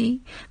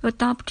ability, we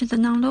adopt the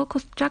non-local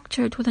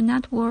structure to the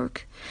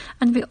network,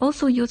 and we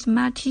also use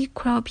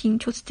multi-cropping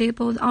to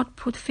stable the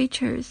output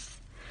features.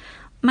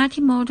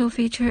 Multimodal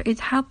feature is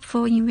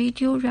helpful in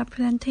video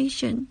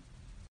representation.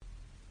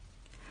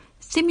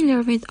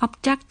 Similar with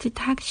object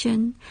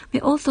detection,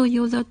 we also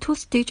use a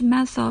two-stage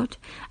method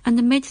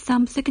and made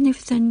some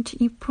significant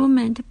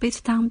improvement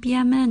based on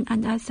BMN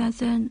and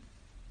SSN.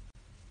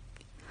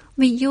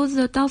 We use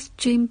the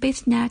downstream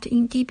basenet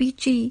in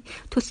DBG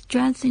to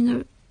strengthen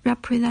the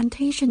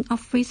representation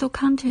of visual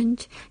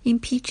content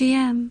in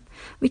PGM,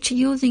 which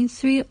using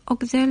 3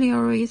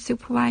 auxiliary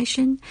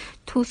supervision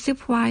to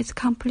supervise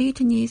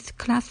completeness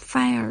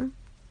classifier.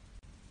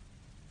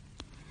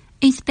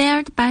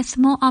 Inspired by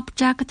small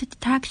object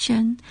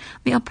detection,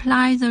 we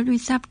apply the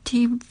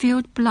receptive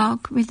field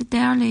block with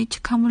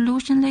direct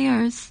convolution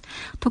layers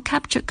to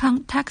capture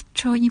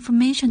contextual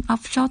information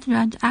of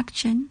short-range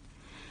action.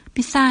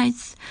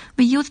 Besides,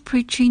 we use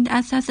pre-trained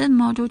SSN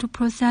model to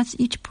process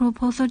each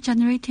proposal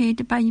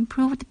generated by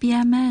improved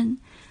BMN.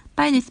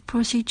 By this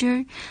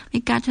procedure,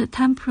 we get the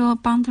temporal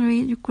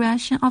boundary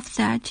regression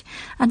offset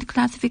and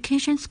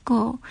classification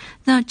score,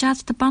 then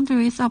adjust the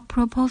boundaries of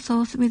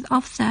proposals with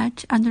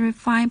offset and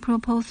refine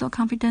proposal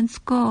confidence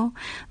score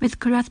with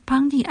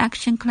corresponding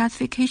action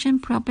classification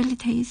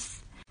probabilities.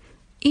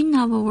 In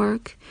our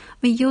work,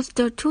 we use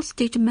the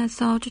two-stage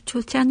method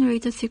to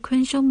generate the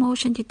sequential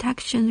motion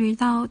detection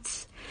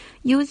results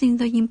using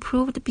the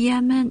improved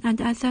BMN and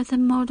SSN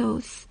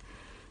models.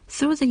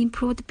 Through the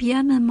improved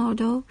BMN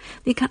model,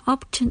 we can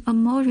obtain a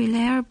more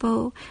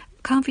reliable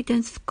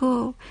confidence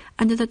score,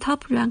 and the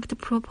top-ranked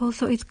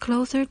proposal is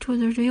closer to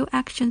the real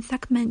action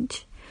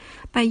segment.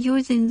 By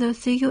using the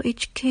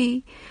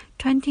CUHK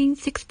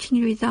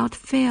 2016 result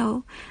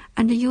fail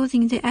and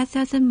using the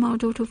SSN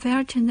model to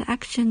fairten the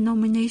action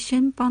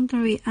nomination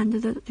boundary and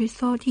the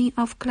resulting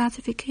of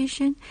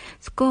classification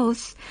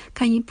scores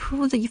can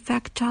improve the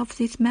effect of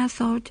this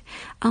method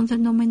on the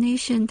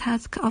nomination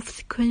task of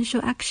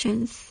sequential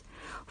actions.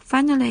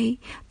 Finally,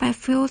 by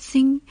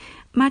fusing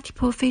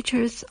multiple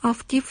features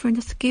of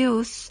different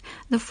scales,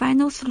 the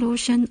final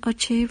solution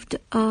achieved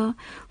a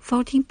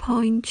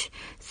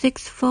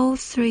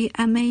 14.643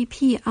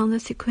 MAP on the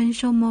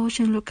sequential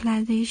motion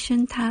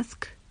localization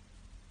task.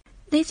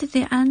 This is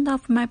the end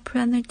of my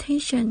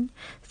presentation.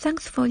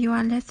 Thanks for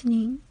your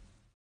listening.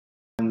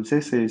 And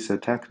this is a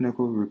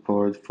technical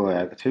report for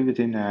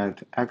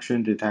ActivityNet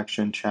Action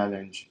Detection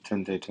Challenge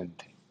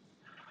 2020.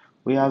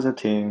 We are the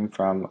team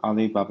from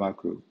Alibaba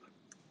Group.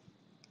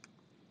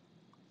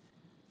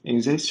 In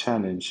this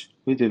challenge,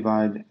 we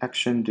divide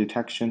action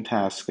detection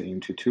tasks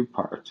into 2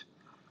 parts,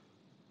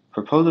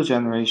 proposal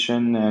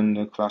generation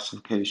and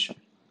classification.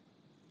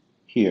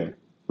 Here,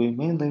 we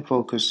mainly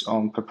focus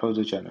on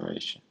proposal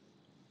generation.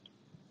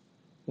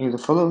 In the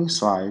following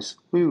slides,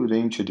 we will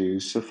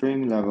introduce the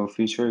frame-level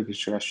feature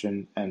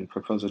extraction and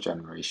proposal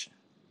generation.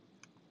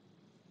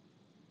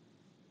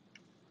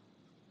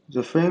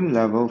 The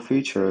frame-level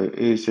feature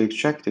is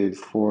extracted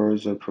for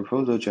the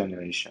proposal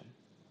generation.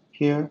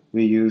 Here,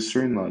 we use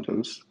 3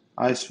 models,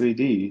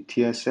 I3D,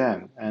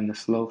 TSM, and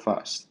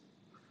slow-fast.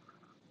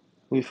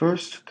 We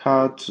first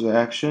cut the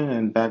action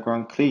and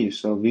background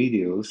clips of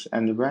videos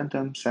and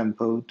random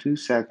sample 2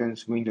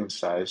 seconds window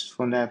size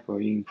for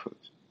network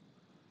input.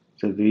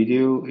 The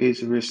video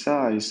is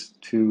resized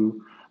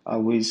to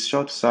with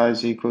shot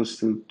size equals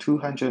to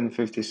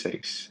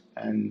 256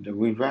 and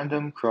with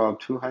random crop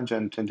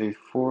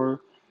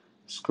 224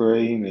 square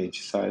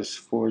image size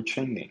for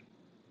training.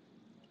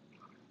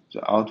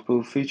 The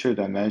output feature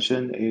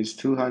dimension is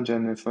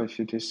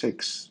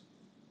 256.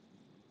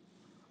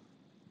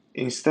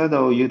 Instead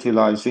of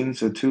utilizing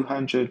the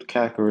 200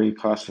 category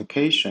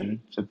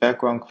classification, the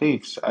background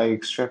clips are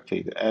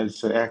extracted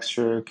as the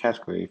extra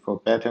category for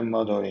better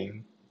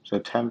modeling the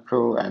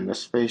temporal and the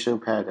spatial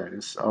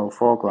patterns of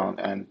foreground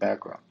and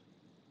background.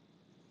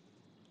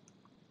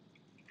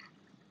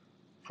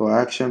 For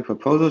action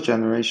proposal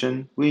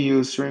generation, we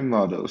use 3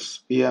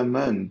 models,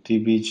 BMN,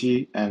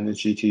 DBG, and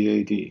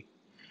GTAD.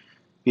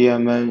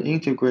 BMN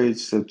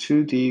integrates the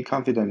 2D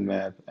confidence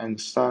map and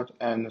start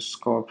and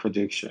score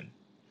prediction.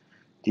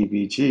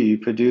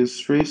 DBG produces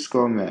 3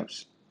 score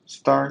maps,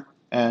 start,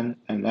 end,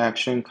 and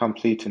action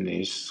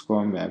completeness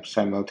score maps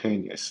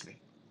simultaneously,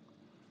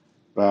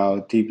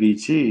 while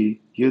DBG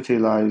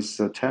utilizes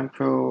the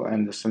temporal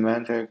and the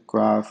semantic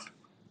graph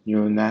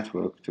neural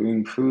network to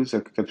improve the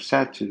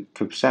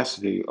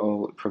capacity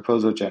of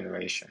proposal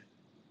generation.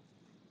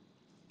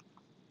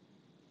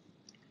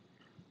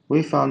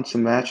 We found the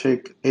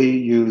metric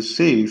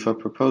AUC for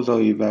proposal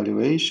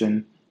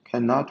evaluation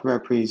cannot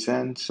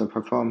represent the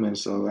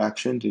performance of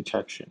action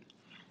detection,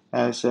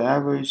 as the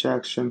average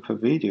action per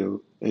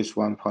video is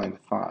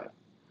 1.5.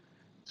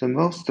 The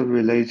most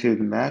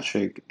related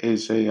metric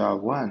is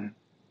AR1.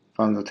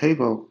 From the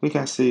table, we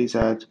can see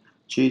that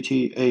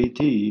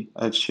GTAD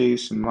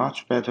achieves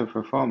much better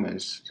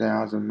performance than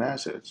other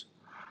methods.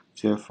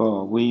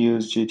 Therefore, we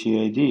use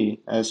GTAD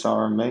as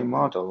our main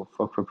model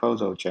for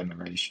proposal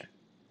generation.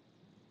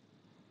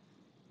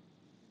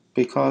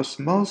 Because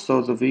most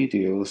of the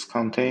videos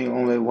contain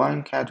only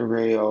one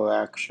category or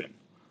action,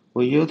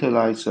 we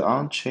utilize the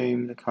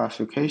unchained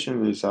classification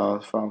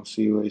result from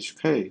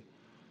CUHK,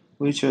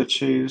 which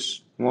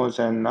achieves more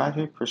than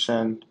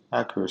 90%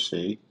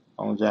 accuracy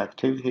on the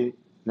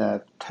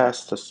ActivityNet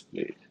test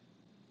split.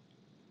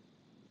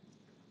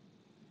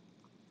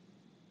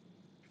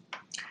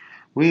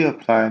 We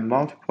apply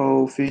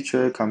multiple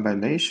feature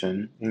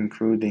combination,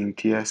 including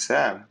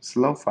TSM,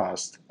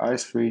 slow-fast,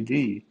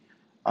 I3D,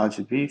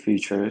 RGB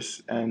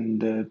features,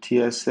 and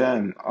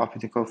TSM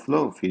optical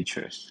flow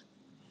features.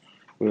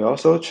 We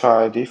also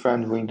try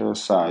different window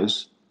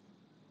size,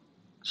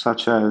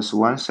 such as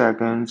 1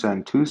 second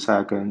and 2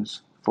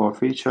 seconds, for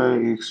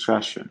feature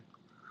extraction.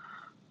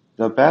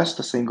 The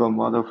best single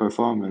model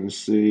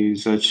performance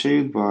is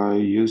achieved by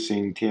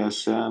using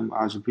TSM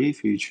RGB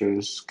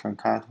features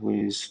concat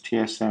with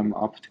TSM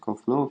optical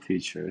flow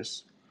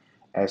features,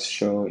 as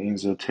shown in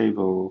the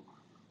table.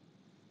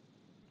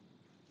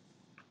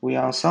 We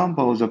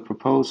ensemble the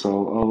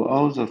proposal of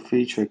all the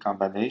feature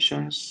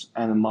combinations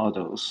and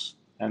models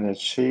and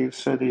achieve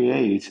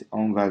 38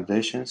 on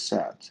validation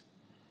set.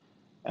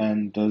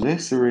 And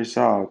this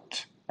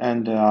result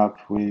ended up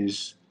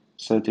with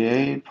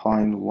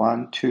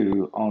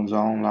 38.12 on the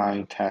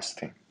online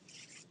testing.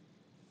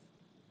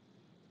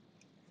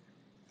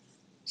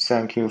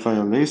 Thank you for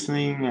your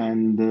listening,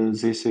 and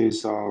this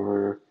is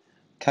our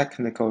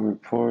technical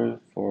report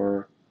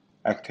for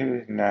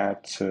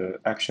ActivityNet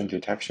Action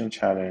Detection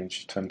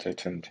Challenge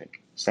 2020.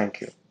 Thank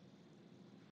you.